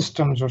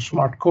systems or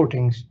smart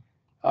coatings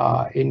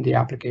in the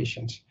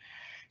applications.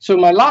 So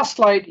my last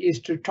slide is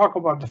to talk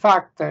about the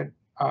fact that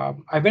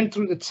I went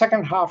through the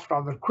second half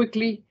rather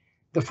quickly.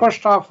 The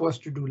first half was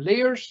to do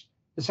layers.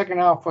 The second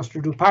half was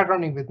to do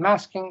patterning with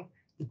masking.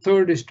 The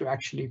third is to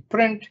actually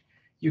print.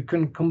 You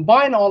can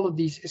combine all of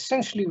these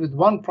essentially with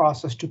one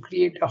process to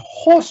create a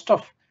host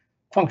of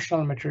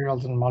functional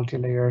materials and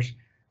multi-layers.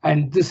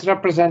 And this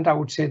represents, I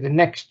would say, the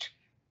next,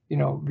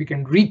 we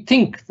can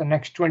rethink the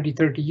next 20,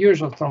 30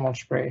 years of thermal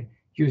spray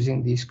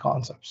using these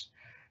concepts.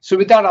 So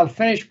with that, I'll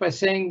finish by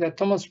saying that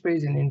thermal spray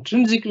is an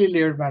intrinsically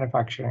layered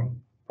manufacturing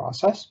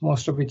process,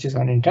 most of which is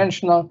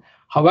unintentional.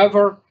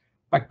 However,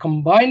 by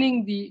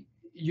combining the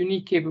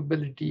unique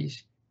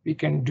capabilities, we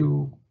can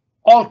do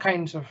all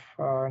kinds of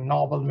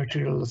novel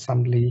material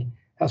assembly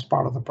as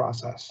part of the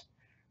process.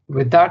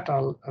 With that,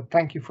 I'll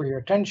thank you for your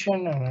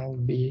attention, and I'll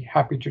be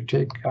happy to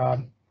take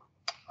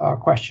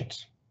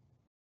questions.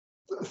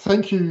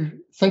 Thank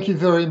you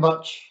very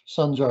much,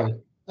 Sanjay.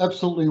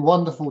 Absolutely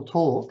wonderful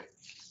talk.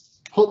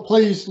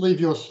 Please leave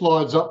your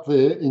slides up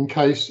there in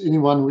case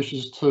anyone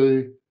wishes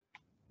to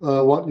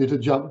want you to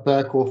jump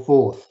back or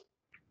forth.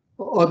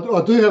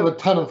 I do have a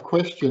ton of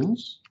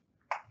questions,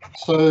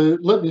 so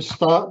let me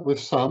start with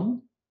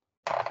some.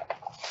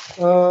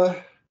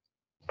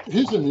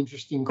 Here's an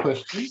interesting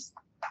question.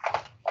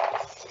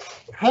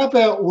 How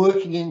about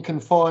working in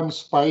confined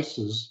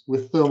spaces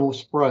with thermal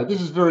spray?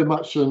 This is very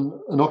much an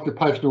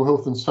occupational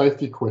health and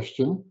safety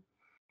question.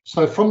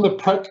 So from the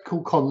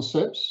practical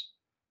concepts,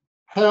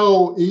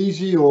 how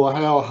easy or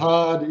how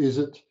hard is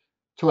it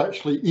to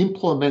actually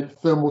implement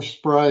thermal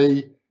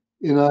spray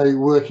in a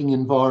working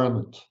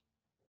environment?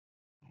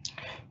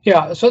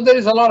 Yeah, so there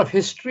is a lot of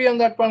history on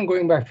that one,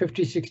 going back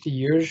 50, 60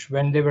 years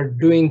when they were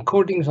doing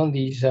coatings on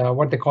these,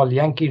 what they call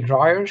Yankee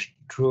dryers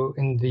for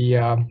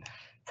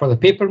the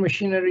paper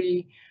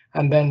machinery,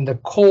 and then the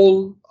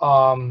coal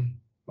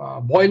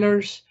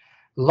boilers.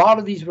 A lot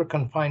of these were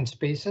confined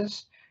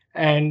spaces.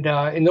 And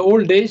in the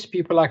old days,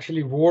 people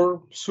actually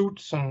wore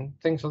suits and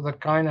things of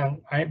that kind.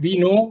 And we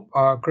know,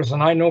 Chris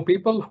and I know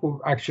people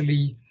who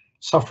actually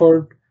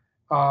suffered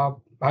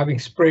having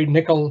sprayed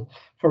nickel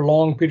for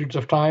long periods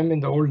of time in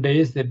the old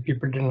days that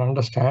people didn't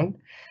understand.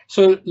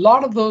 So a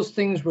lot of those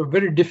things were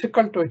very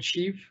difficult to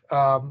achieve,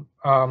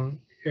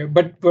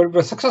 but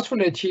were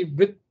successfully achieved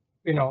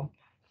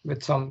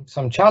with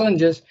some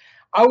challenges.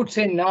 I would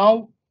say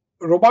now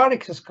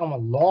robotics has come a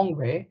long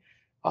way,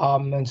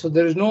 and so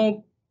there is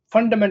no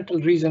fundamental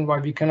reason why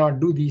we cannot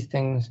do these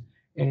things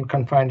in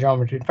confined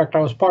geometry. In fact, I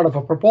was part of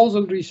a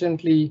proposal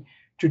recently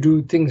to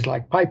do things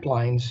like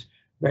pipelines,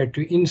 where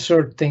to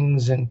insert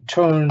things and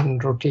turn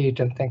and rotate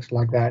and things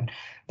like that.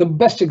 The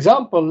best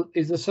example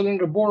is the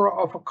cylinder bore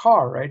of a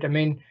car, right? I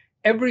mean,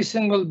 every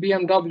single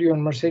BMW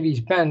and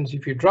Mercedes-Benz,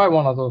 if you drive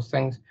one of those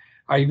things,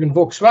 or even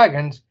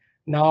Volkswagens,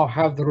 now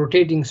have the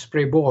rotating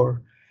spray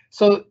bore.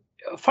 So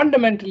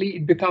fundamentally,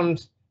 it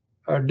becomes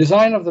a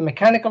design of the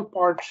mechanical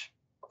parts,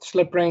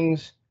 slip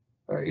rings,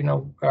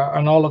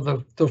 and all of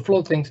the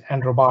flow things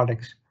and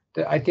robotics.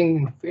 I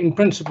think in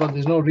principle,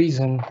 there's no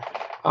reason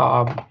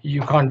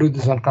you can't do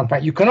this on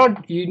confined.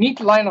 You need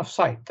line of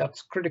sight.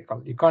 That's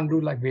critical. You can't do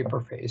like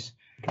vapor phase.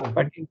 Okay.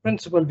 But in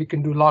principle, we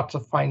can do lots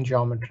of fine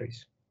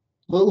geometries.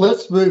 Well,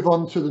 let's move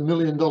on to the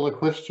million-dollar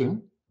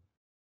question.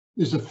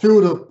 Is the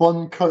field of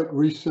bond coat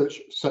research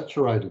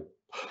saturated?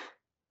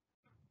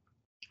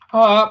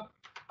 Well,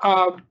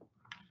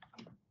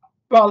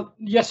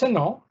 yes and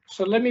no.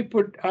 So let me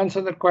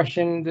answer that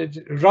question that's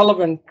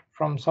relevant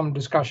from some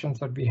discussions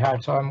that we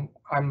had. So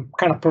I'm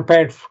kind of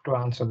prepared to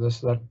answer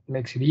this. So that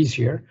makes it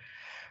easier.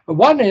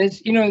 One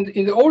is, in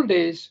the old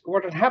days,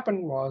 what had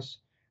happened was,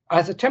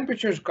 as the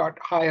temperatures got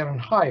higher and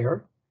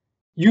higher,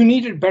 you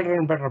needed better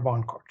and better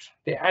bond coats.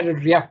 They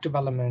added reactive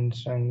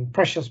elements and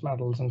precious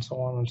metals and so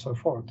on and so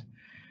forth.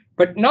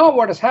 But now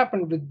what has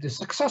happened with the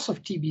success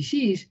of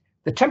TBCs,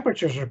 the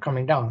temperatures are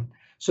coming down.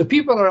 So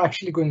people are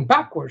actually going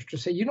backwards to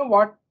say, you know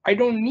what, I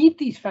don't need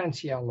these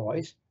fancy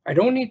alloys. I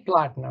don't need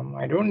platinum.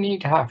 I don't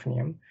need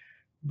hafnium.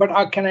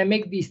 But can I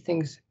make these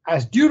things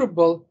as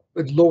durable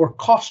with lower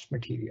cost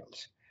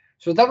materials?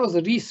 So that was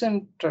a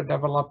recent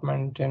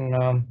development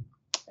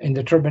in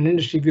the turbine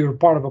industry. We were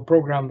part of a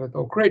program with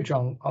Oak Ridge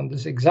on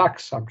this exact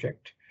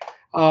subject.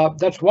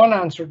 That's one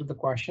answer to the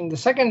question. The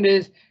second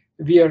is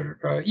we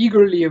are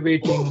eagerly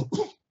awaiting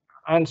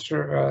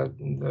answer.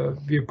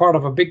 We are part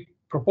of a big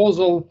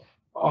proposal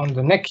on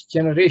the next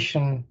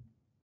generation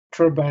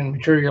turbine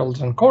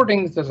materials and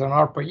coatings. There's an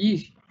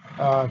ARPA-E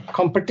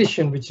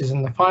competition, which is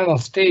in the final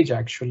stage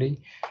actually,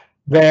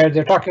 where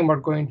they're talking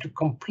about going to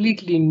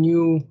completely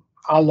new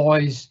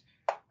alloys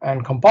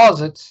and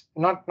composites,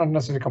 not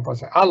necessarily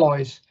composite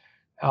alloys,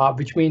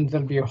 which means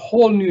there'll be a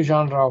whole new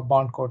genre of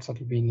bond codes that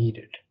will be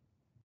needed.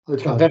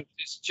 Okay. So that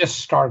is just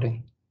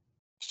starting.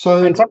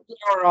 So, and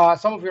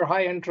some of your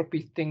high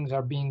entropy things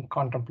are being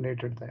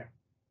contemplated there.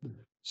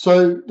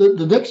 So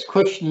the next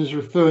question is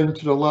referring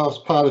to the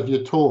last part of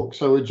your talk.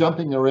 So we're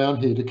jumping around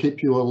here to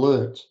keep you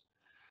alert.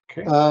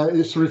 Okay.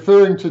 It's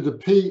referring to the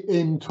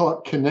PM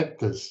type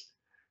connectors.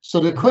 So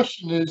the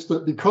question is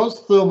that because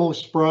thermal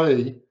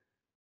spray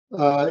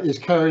is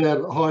carried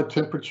out at high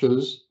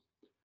temperatures,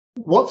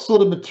 what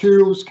sort of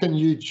materials can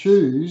you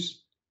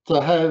choose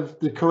to have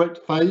the correct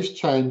phase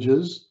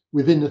changes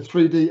within the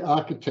 3D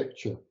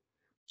architecture?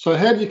 So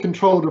how do you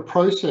control the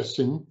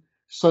processing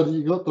so that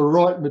you've got the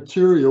right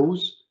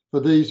materials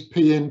for these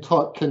PM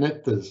type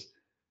connectors?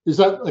 Is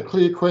that a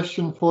clear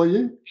question for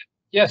you?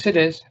 Yes, it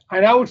is.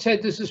 And I would say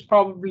this is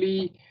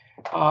probably,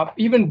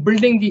 even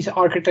building these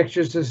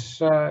architectures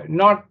is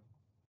not,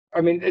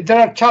 I mean, there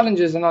are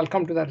challenges and I'll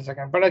come to that in a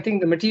second, but I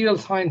think the material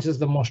science is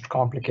the most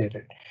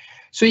complicated.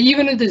 So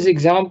even in this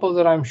example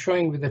that I'm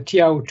showing with the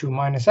TiO2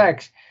 minus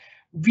X,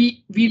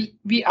 we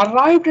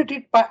arrived at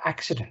it by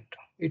accident.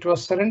 It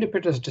was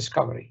serendipitous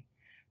discovery.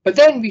 But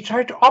then we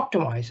tried to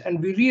optimize and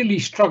we really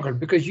struggled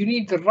because you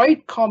need the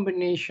right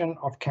combination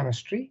of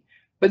chemistry.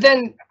 But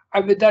then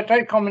with that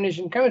right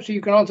combination of chemistry,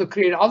 you can also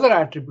create other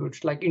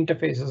attributes like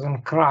interfaces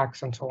and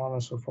cracks and so on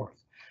and so forth.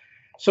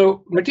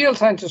 So material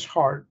science is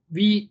hard.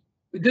 In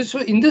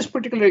this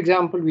particular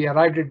example, we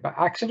arrived at it by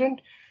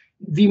accident.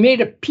 We made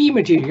a P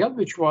material,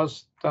 which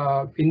was,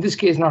 in this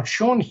case, not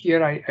shown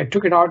here. I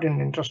took it out in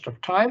the interest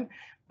of time,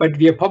 but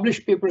we have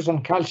published papers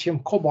on calcium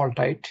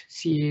cobaltite,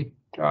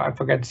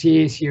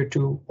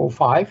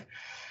 CaCO2O5.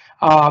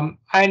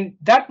 And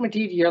that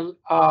material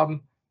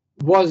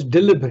was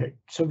deliberate.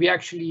 So we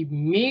actually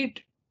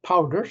made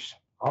powders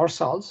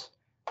ourselves,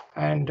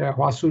 and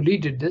Vasuli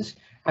did this,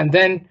 and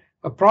then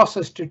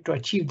processed it to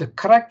achieve the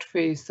correct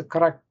phase, the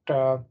correct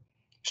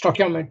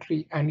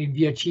stoichiometry, and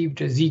we achieved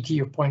a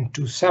ZT of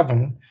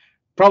 0.27,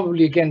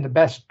 probably again the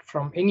best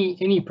from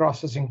any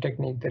processing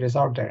technique that is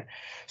out there.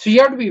 So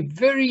you have to be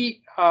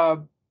very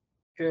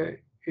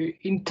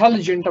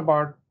intelligent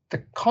about the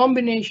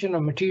combination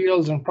of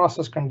materials and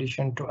process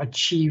condition to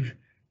achieve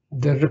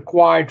the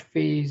required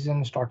phase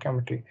and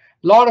stoichiometry.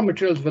 A lot of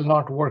materials will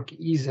not work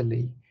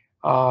easily.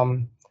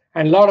 And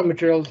a lot of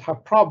materials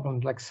have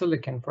problems like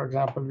silicon, for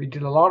example. We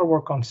did a lot of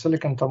work on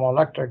silicon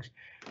thermoelectrics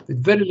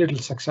with very little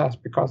success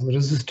because the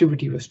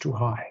resistivity was too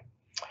high.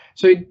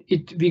 So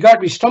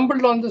we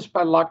stumbled on this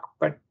by luck,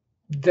 but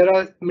there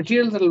are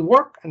materials that will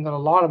work and there are a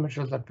lot of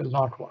materials that will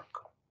not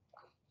work.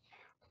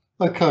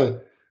 Okay.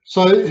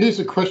 So here's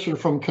a question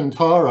from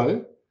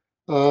Kentaro,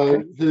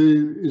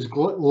 who is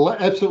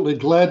absolutely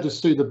glad to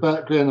see the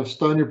background of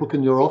Stony Brook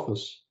in your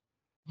office.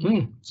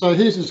 So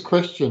here's his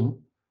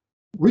question.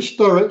 Which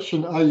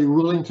direction are you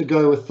willing to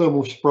go with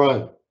thermal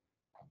spray?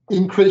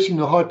 Increasing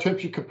the high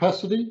temperature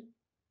capacity,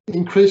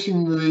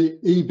 increasing the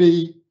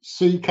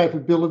EBC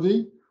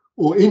capability,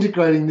 or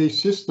integrating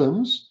these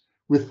systems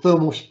with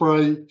thermal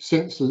spray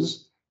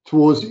sensors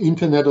towards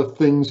Internet of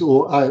Things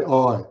or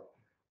AI?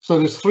 So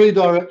there's three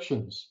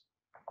directions.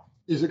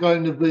 Is it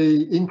going to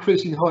be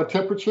increasing high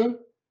temperature,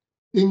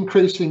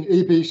 increasing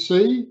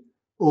EBC,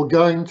 or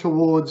going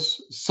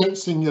towards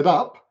sensing it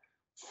up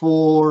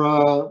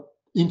for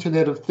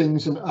Internet of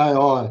Things and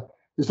AI?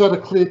 Is that a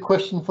clear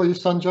question for you,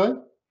 Sanjay?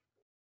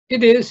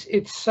 It is.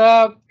 It's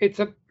a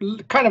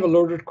kind of a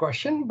loaded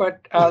question,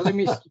 but let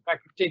me see if I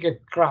can take a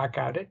crack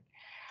at it.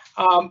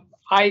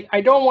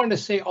 I don't want to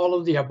say all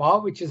of the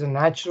above, which is a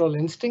natural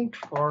instinct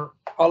for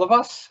all of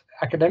us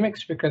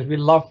academics because we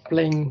love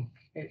playing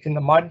in the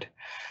mud.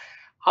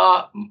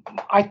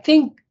 I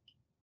think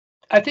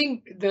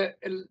the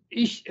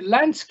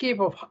landscape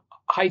of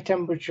high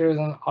temperatures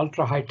and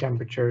ultra high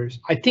temperatures,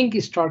 I think,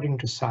 is starting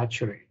to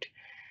saturate.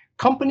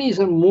 Companies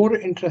are more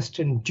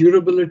interested in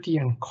durability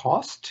and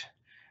cost,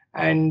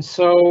 and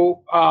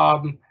so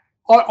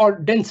or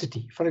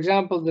density. For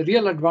example, the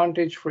real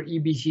advantage for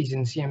EBCs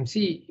and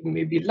CMC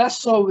may be less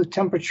so with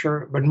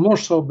temperature, but more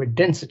so with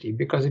density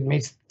because it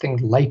makes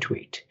things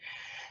lightweight.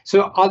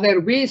 So are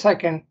there ways I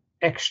can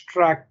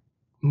extract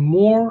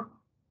more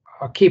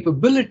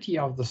capability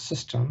of the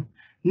system,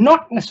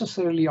 not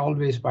necessarily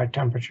always by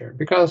temperature,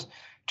 because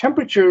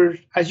temperature,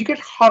 as you get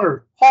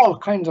hotter, all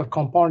kinds of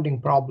compounding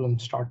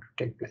problems start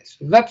to take place.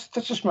 So that's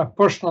just my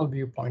personal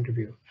viewpoint of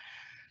view.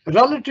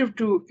 Relative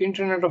to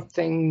Internet of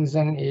Things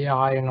and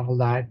AI and all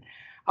that,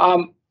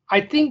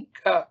 I think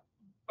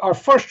our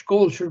first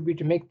goal should be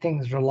to make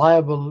things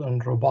reliable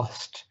and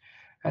robust.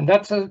 And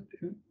that's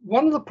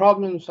one of the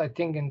problems, I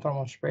think, in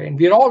thermal spray, and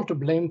we're all to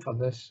blame for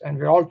this, and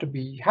we're all to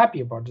be happy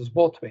about this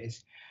both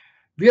ways.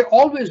 We're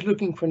always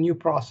looking for new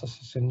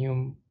processes and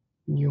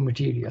new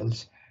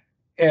materials.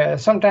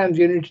 Sometimes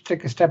you need to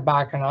take a step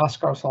back and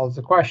ask ourselves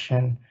the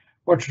question,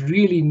 what's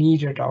really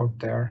needed out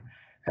there?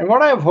 And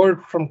what I've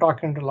heard from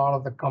talking to a lot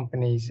of the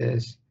companies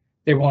is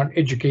they want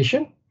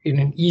education in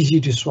an easy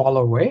to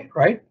swallow way,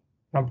 right?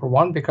 Number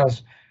one,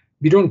 because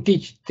we don't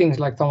teach things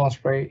like thermal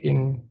spray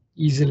in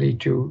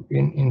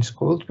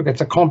schools because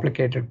it's a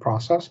complicated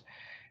process.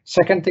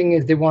 Second thing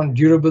is they want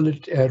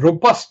durability, a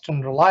robust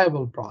and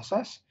reliable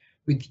process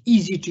with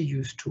easy to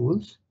use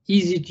tools,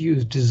 easy to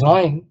use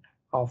design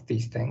of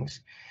these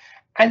things.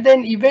 And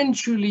then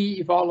eventually,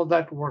 if all of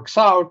that works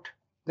out,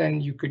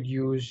 then you could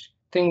use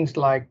things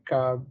like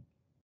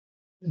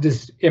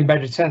this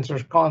embedded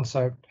sensors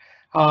concept,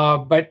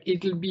 but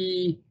it'll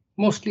be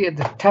mostly at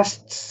the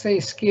test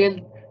scale,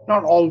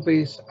 not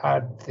always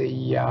at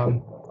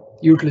the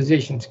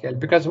utilization scale,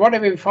 because what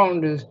we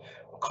found is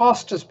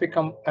cost has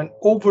become an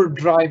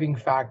overdriving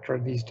factor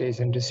these days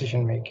in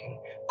decision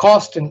making,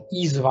 cost and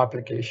ease of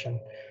application.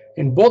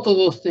 In both of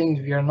those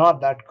things, we are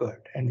not that good,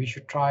 and we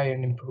should try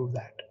and improve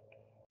that.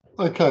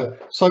 Okay,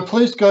 so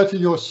please go to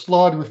your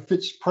slide with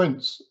Fitz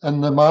prints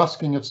and the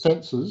masking of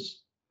sensors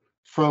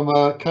from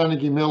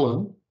Carnegie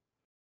Mellon.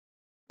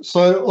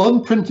 So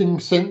on printing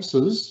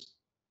sensors,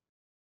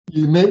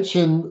 you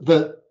mentioned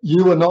that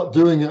you are not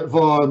doing it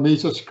via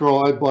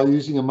Metascribe by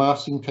using a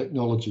masking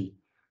technology.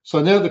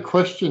 So now the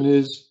question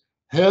is,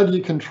 how do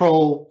you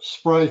control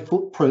spray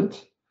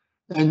footprint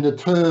and the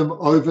term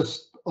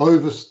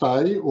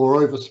overstay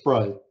or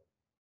overspray?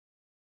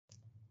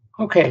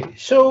 Okay,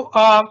 so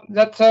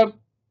that's a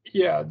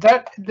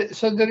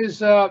so there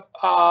is a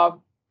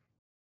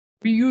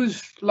we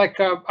use like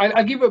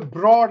I'll give a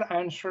broad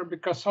answer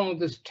because some of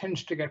this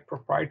tends to get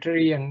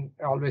proprietary and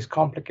always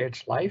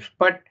complicates life,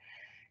 but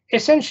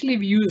essentially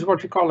we use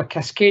what we call a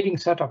cascading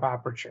set of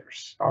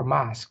apertures or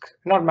masks,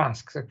 not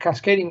masks,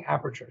 cascading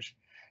apertures.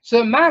 So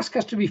the mask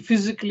has to be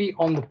physically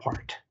on the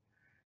part.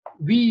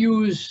 We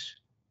use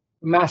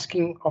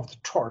masking of the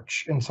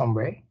torch in some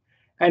way.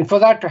 And for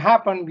that to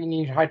happen, we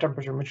need high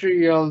temperature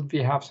material. We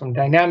have some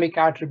dynamic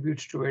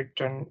attributes to it,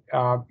 and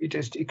it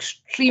is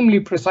extremely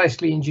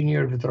precisely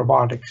engineered with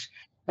robotics.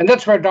 And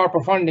that's where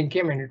DARPA funding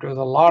came in. It was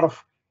a lot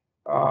of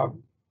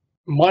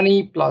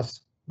money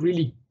plus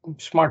really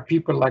smart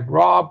people like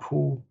Rob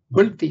who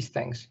built these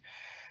things.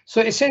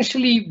 So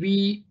essentially,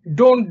 we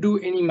don't do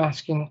any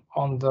masking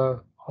on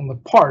the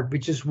part,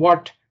 which is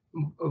what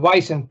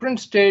Weiss and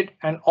Prince did,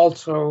 and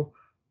also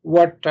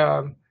what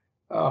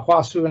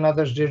Huasu and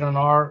others did on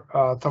our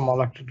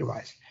thermoelectric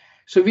device.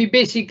 So we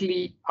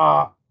basically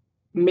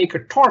make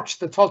a torch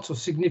that's also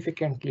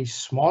significantly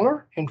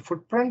smaller in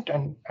footprint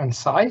and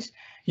size.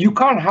 You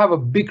can't have a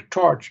big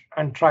torch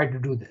and try to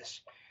do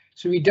this.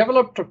 So we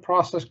developed a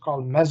process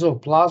called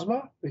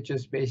mesoplasma, which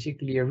is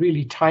basically a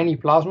really tiny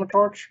plasma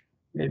torch,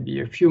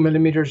 maybe a few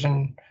millimeters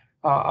in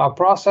our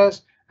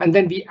process. And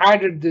then we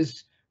added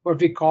this, what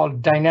we call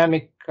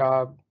dynamic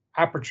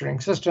aperturing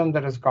system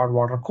that has got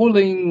water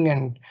cooling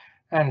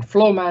and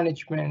flow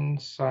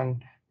management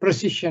and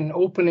precision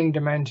opening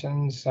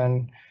dimensions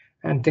and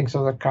things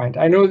of that kind.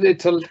 I know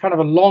it's a kind of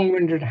a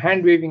long-winded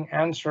hand-waving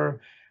answer,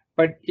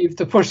 but if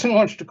the person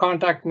wants to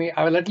contact me,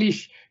 I will at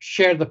least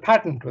share the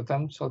patent with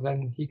them, so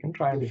then he can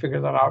try and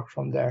figure that out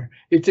from there.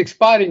 It's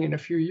expiring in a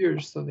few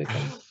years, so they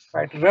can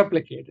try to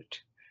replicate it.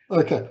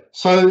 Okay,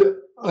 so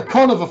a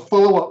kind of a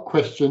follow-up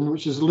question,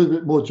 which is a little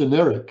bit more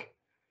generic.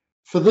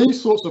 For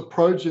these sorts of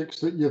projects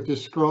that you've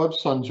described,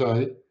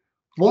 Sanjay,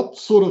 what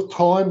sort of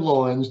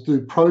timelines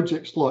do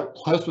projects like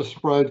plasma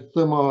sprayed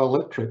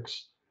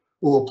thermoelectrics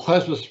or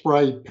plasma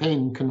sprayed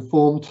pen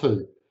conform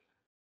to?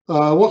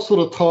 What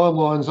sort of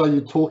timelines are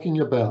you talking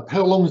about?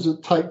 How long does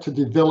it take to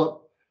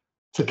develop,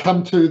 to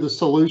come to the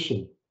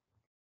solution?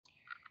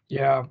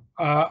 Yeah,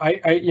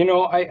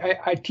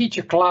 I teach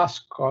a class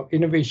called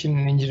Innovation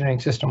in Engineering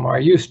System, or I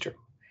used to,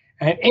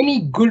 and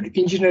any good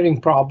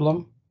engineering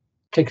problem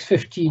takes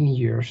 15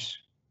 years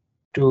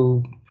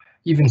to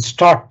even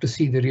start to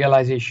see the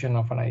realization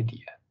of an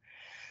idea.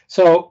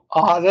 So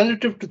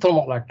relative to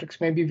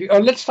thermoelectrics, maybe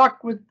let's start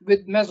with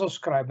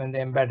Mesoscribe and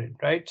the embedded,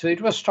 right? So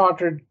it was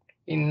started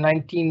in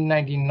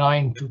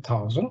 1999,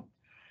 2000.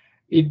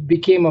 It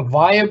became a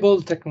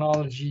viable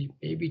technology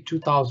maybe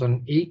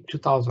 2008,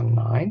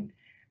 2009,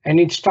 and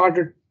it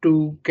started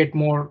to get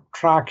more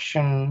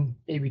traction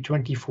maybe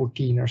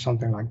 2014 or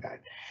something like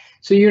that.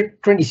 So you're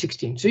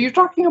 2016. So you're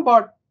talking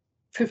about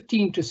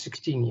 15 to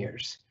 16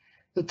 years.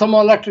 The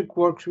thermoelectric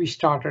works we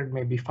started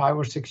maybe 5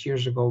 or 6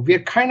 years ago.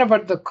 We're kind of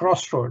at the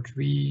crossroads.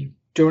 We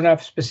don't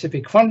have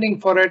specific funding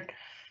for it,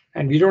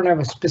 and we don't have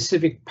a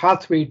specific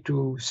pathway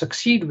to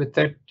succeed with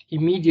it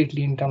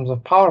immediately in terms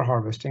of power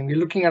harvesting. We're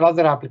looking at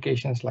other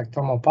applications like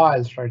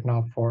thermopiles right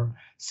now for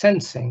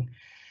sensing.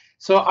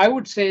 So I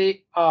would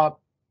say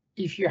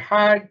if you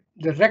had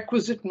the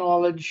requisite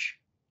knowledge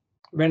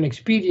when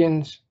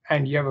experience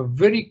and you have a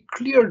very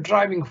clear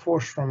driving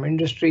force from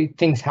industry,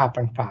 things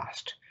happen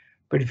fast.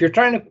 But if you're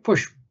trying to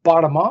push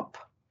bottom up,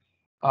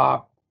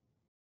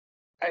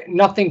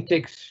 nothing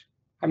takes,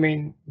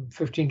 15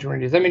 to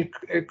 20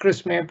 years.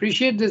 Chris may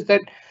appreciate this,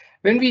 that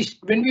when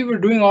we were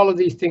doing all of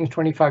these things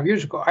 25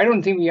 years ago, I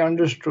don't think we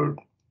understood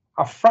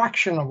a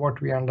fraction of what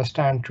we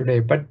understand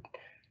today. But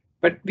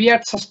we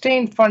had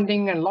sustained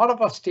funding, and a lot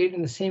of us stayed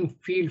in the same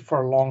field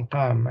for a long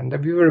time, and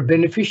that we were a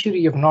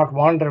beneficiary of not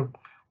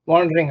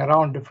wandering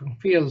around different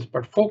fields,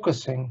 but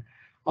focusing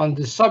on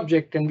this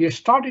subject. And we are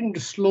starting to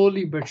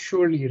slowly but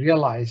surely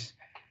realize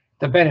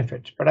the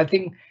benefits. But I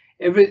think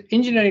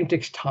engineering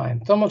takes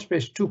time. Thermal spray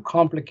is too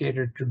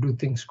complicated to do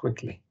things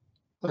quickly.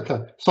 Okay,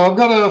 so I'm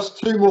going to ask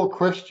 2 more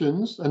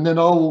questions, and then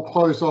I will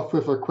close off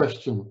with a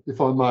question,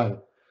 if I may.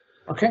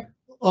 Okay.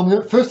 I'm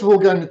first of all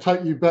going to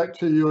take you back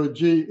to your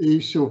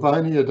GE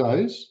Sylvania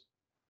days.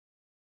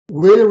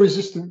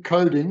 Wear-resistant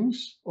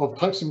coatings of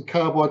tungsten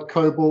carbide,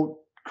 cobalt,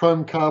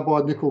 chrome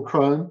carbide, nickel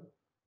chrome.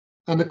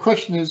 And the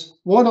question is,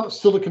 why not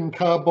silicon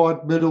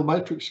carbide metal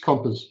matrix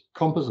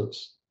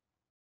composites?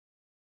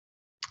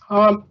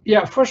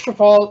 Yeah, first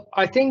of all,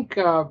 I think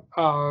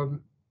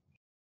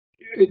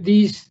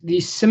these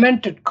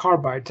cemented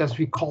carbides, as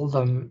we call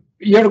them,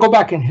 you have to go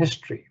back in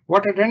history.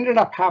 What had ended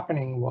up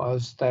happening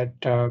was that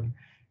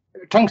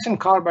tungsten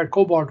carbide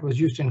cobalt was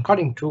used in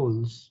cutting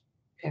tools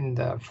in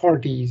the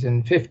 40s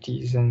and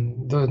 50s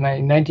and the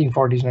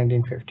 1940s,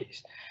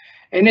 1950s.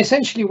 And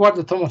essentially what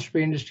the thermal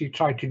spray industry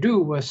tried to do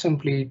was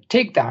simply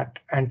take that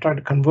and try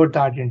to convert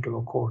that into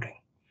a coating.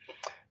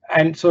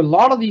 And so a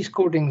lot of these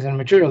coatings and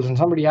materials, and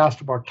somebody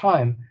asked about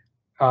time,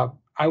 I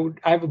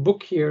have a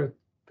book here,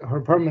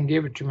 Herb Herman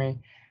gave it to me.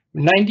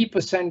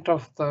 90%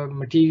 of the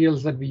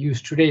materials that we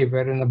use today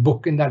were in that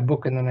book in the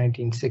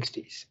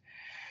 1960s.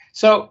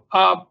 So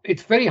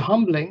it's very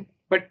humbling,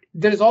 but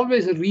there's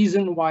always a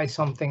reason why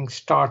something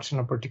starts in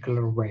a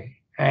particular way.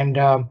 And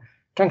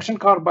tungsten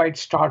carbide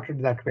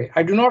started that way.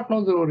 I do not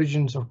know the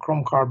origins of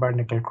chrome carbide,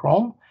 nickel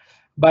chrome,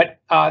 but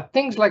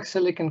things like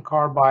silicon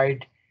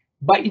carbide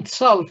by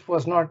itself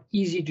was not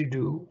easy to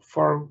do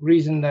for a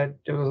reason that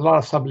there was a lot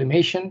of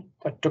sublimation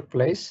that took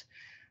place.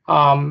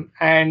 I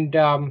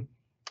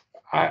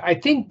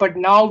think, but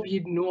now we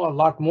know a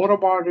lot more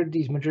about it.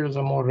 These materials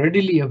are more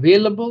readily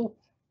available.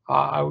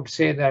 I would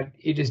say that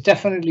it is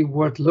definitely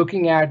worth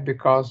looking at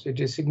because it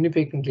is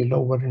significantly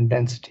lower in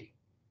density.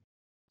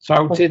 So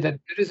I would say that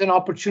there is an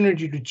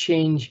opportunity to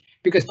change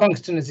because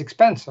tungsten is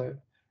expensive.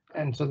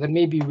 And so there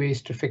may be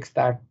ways to fix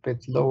that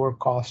with lower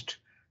cost,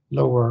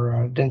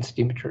 lower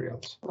density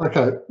materials.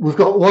 Okay, we've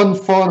got one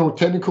final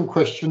technical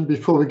question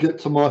before we get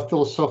to my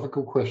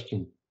philosophical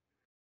question.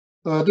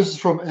 This is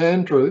from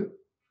Andrew.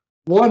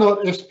 Why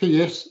not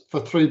SPS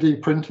for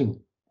 3D printing?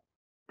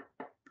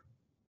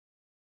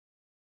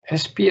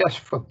 SPS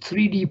for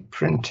 3D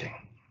printing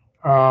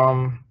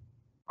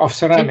of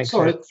ceramics.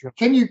 Sorry,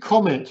 can you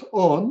comment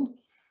on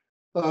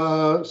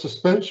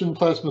suspension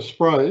plasma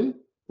spray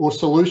or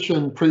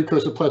solution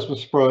precursor plasma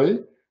spray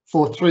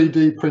for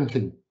 3D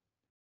printing?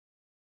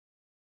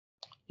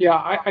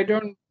 Yeah, I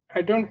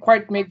don't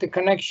quite make the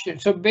connection.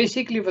 So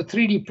basically for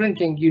 3D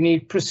printing, you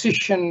need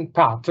precision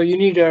path. So you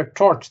need a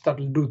torch that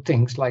will do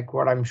things like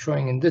what I'm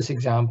showing in this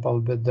example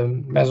with the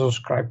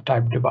mesoscribe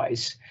type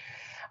device.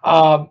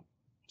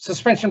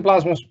 Suspension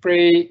plasma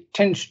spray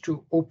tends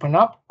to open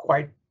up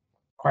quite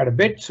a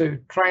bit. So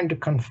trying to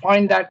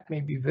confine that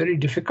may be very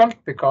difficult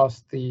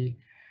because the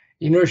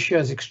inertia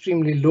is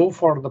extremely low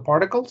for the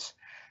particles.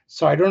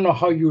 So I don't know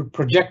how you would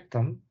project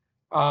them.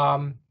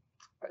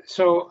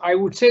 So I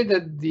would say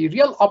that the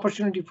real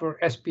opportunity for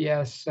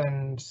SPS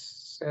and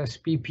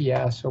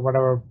SPPS or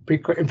whatever,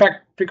 in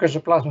fact,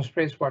 precursor plasma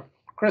spray is what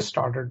Chris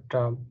started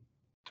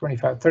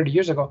 25, 30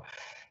 years ago.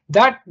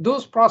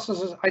 Those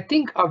processes, I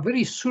think, are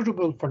very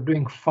suitable for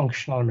doing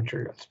functional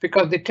materials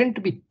because they tend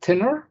to be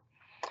thinner,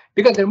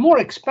 because they're more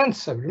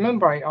expensive.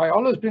 Remember, I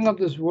always bring up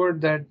this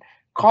word that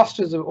cost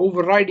is an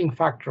overriding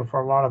factor for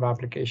a lot of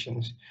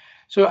applications.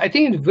 So I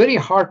think it's very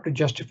hard to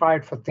justify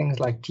it for things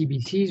like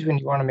TBCs when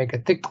you want to make a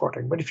thick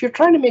coating. But if you're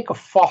trying to make a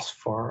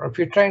phosphor, or if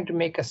you're trying to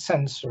make a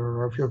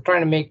sensor, or if you're trying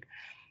to make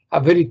a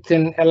very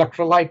thin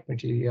electrolyte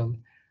material,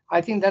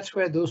 I think that's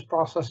where those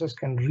processes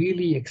can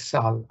really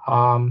excel.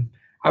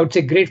 I would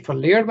say great for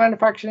layered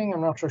manufacturing.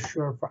 I'm not so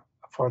sure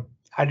for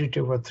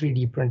additive or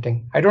 3D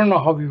printing. I don't know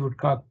how we would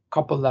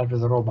couple that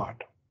with a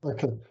robot.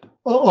 Okay.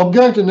 I'm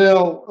going to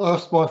now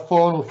ask my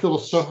final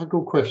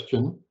philosophical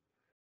question.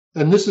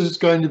 And this is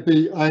going to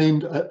be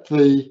aimed at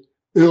the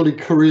early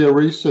career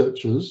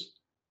researchers,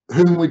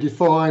 whom we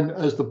define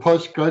as the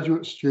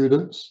postgraduate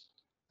students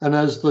and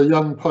as the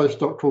young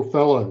postdoctoral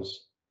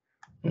fellows.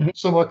 Mm-hmm.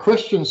 So my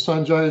question,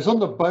 Sanjay, is on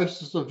the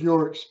basis of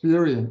your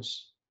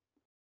experience,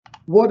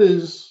 what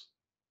is,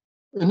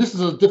 and this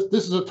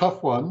is a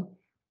tough one,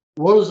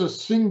 what is a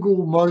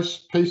single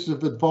most piece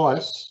of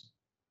advice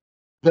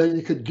that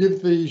you could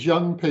give these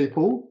young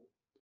people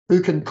who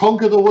can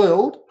conquer the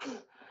world?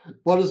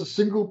 What is a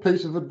single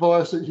piece of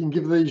advice that you can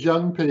give these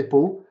young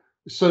people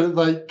so that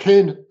they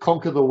can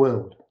conquer the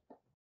world?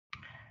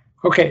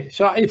 Okay,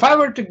 so if I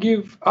were to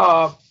give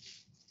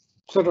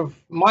sort of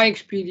my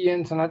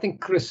experience, and I think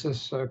Chris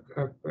is,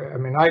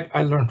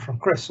 I learned from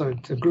Chris, so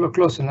it's a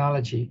close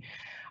analogy.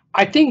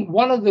 I think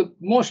one of the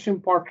most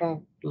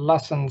important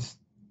lessons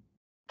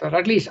that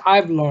at least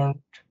I've learned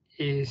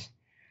is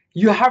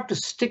you have to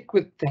stick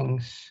with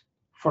things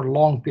for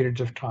long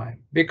periods of time,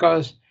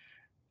 because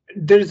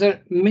there's a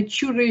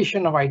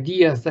maturation of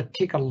ideas that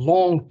take a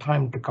long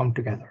time to come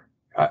together.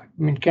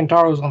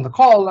 Kentaro's on the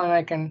call, and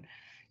I can,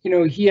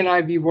 he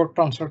and we worked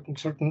on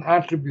certain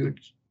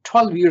attributes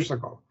 12 years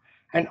ago,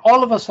 and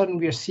all of a sudden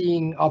we are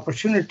seeing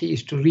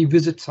opportunities to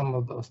revisit some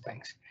of those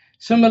things.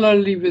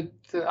 Similarly with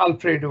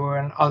Alfredo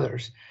and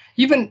others.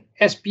 Even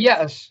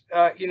SPS,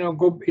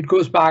 it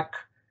goes back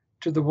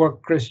to the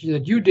work, Chris,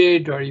 that you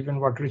did, or even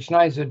what Rich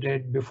Neiser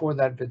did before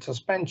that with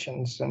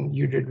suspensions, and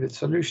you did with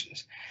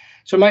solutions.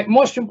 So my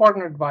most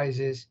important advice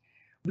is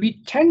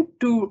we tend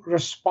to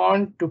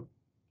respond to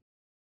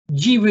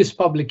GWIS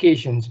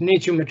publications,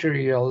 Nature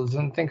Materials,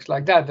 and things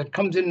like that, that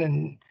comes in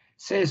and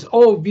says,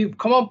 oh, we've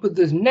come up with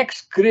this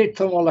next great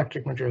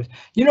thermoelectric materials.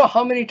 You know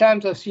how many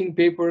times I've seen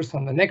papers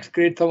on the next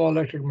great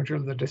thermoelectric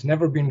material that has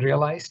never been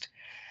realized?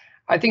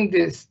 I think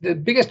the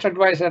biggest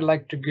advice I'd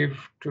like to give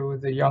to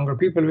the younger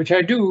people, which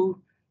I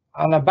do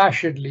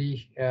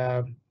unabashedly,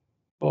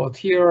 both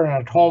here and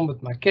at home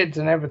with my kids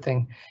and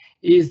everything,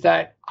 is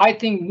that I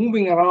think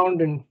moving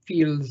around in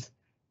fields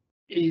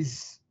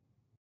is,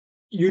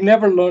 you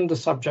never learn the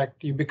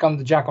subject, you become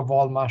the jack of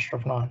all, master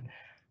of none.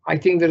 I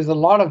think there is a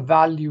lot of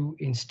value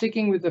in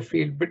sticking with the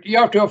field, but you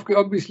have to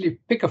obviously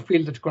pick a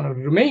field that's going to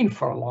remain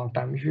for a long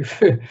time.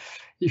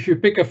 If you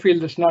pick a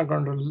field that's not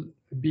going to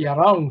be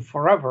around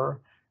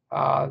forever,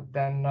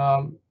 then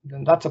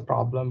that's a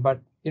problem. But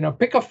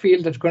pick a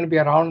field that's going to be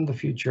around in the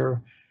future,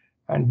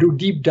 and do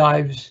deep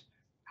dives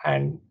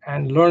and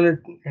learn it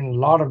in a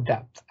lot of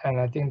depth. And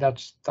I think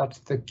that's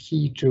the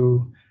key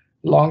to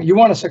long. You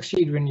want to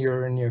succeed when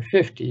you're in your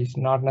 50s,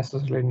 not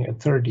necessarily in your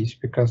 30s,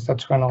 because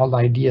that's when all the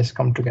ideas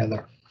come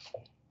together.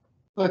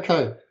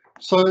 Okay,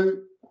 so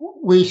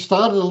we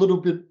started a little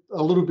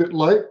bit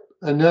late,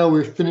 and now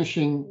we're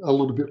finishing a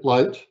little bit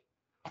late.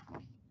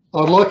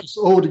 I'd like us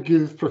all to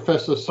give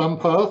Professor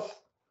Sampath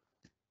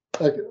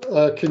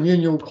a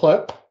communal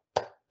clap.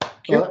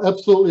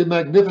 Absolutely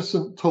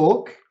magnificent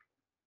talk.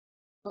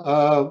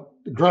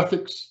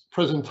 Graphics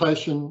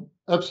presentation,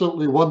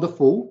 absolutely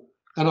wonderful.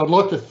 And I'd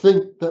like to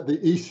think that the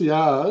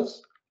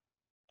ECRs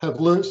have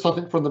learned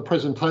something from the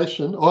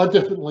presentation. I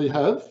definitely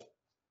have,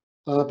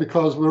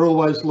 because we're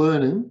always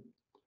learning.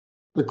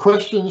 The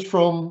questions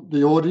from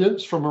the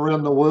audience from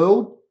around the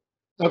world,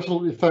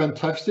 absolutely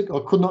fantastic. I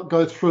could not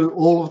go through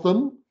all of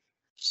them.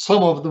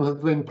 Some of them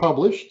have been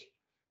published,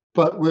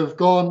 but we've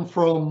gone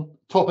from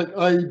topic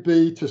A,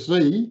 B to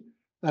Z,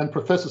 and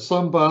Professor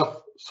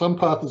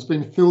Sampath has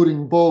been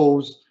fielding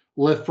balls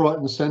left, right,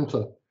 and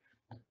centre.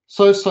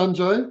 So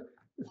Sanjay,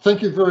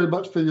 thank you very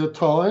much for your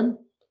time.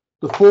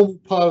 The formal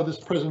part of this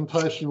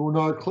presentation will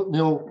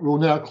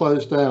now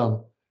close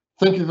down.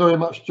 Thank you very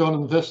much, John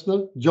and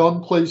Vesna.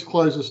 John, please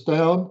close us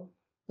down.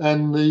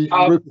 And the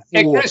group of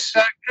four.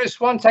 Hey, Chris,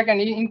 1 second.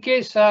 In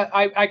case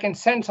I can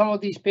send some of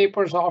these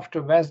papers off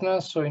to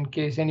Vesna, so in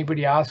case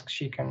anybody asks,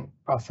 she can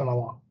pass them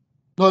along.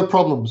 No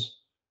problems.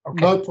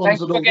 Okay. No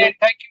problems at all. Again,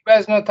 thank you,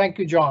 Vesna. Thank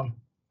you, John.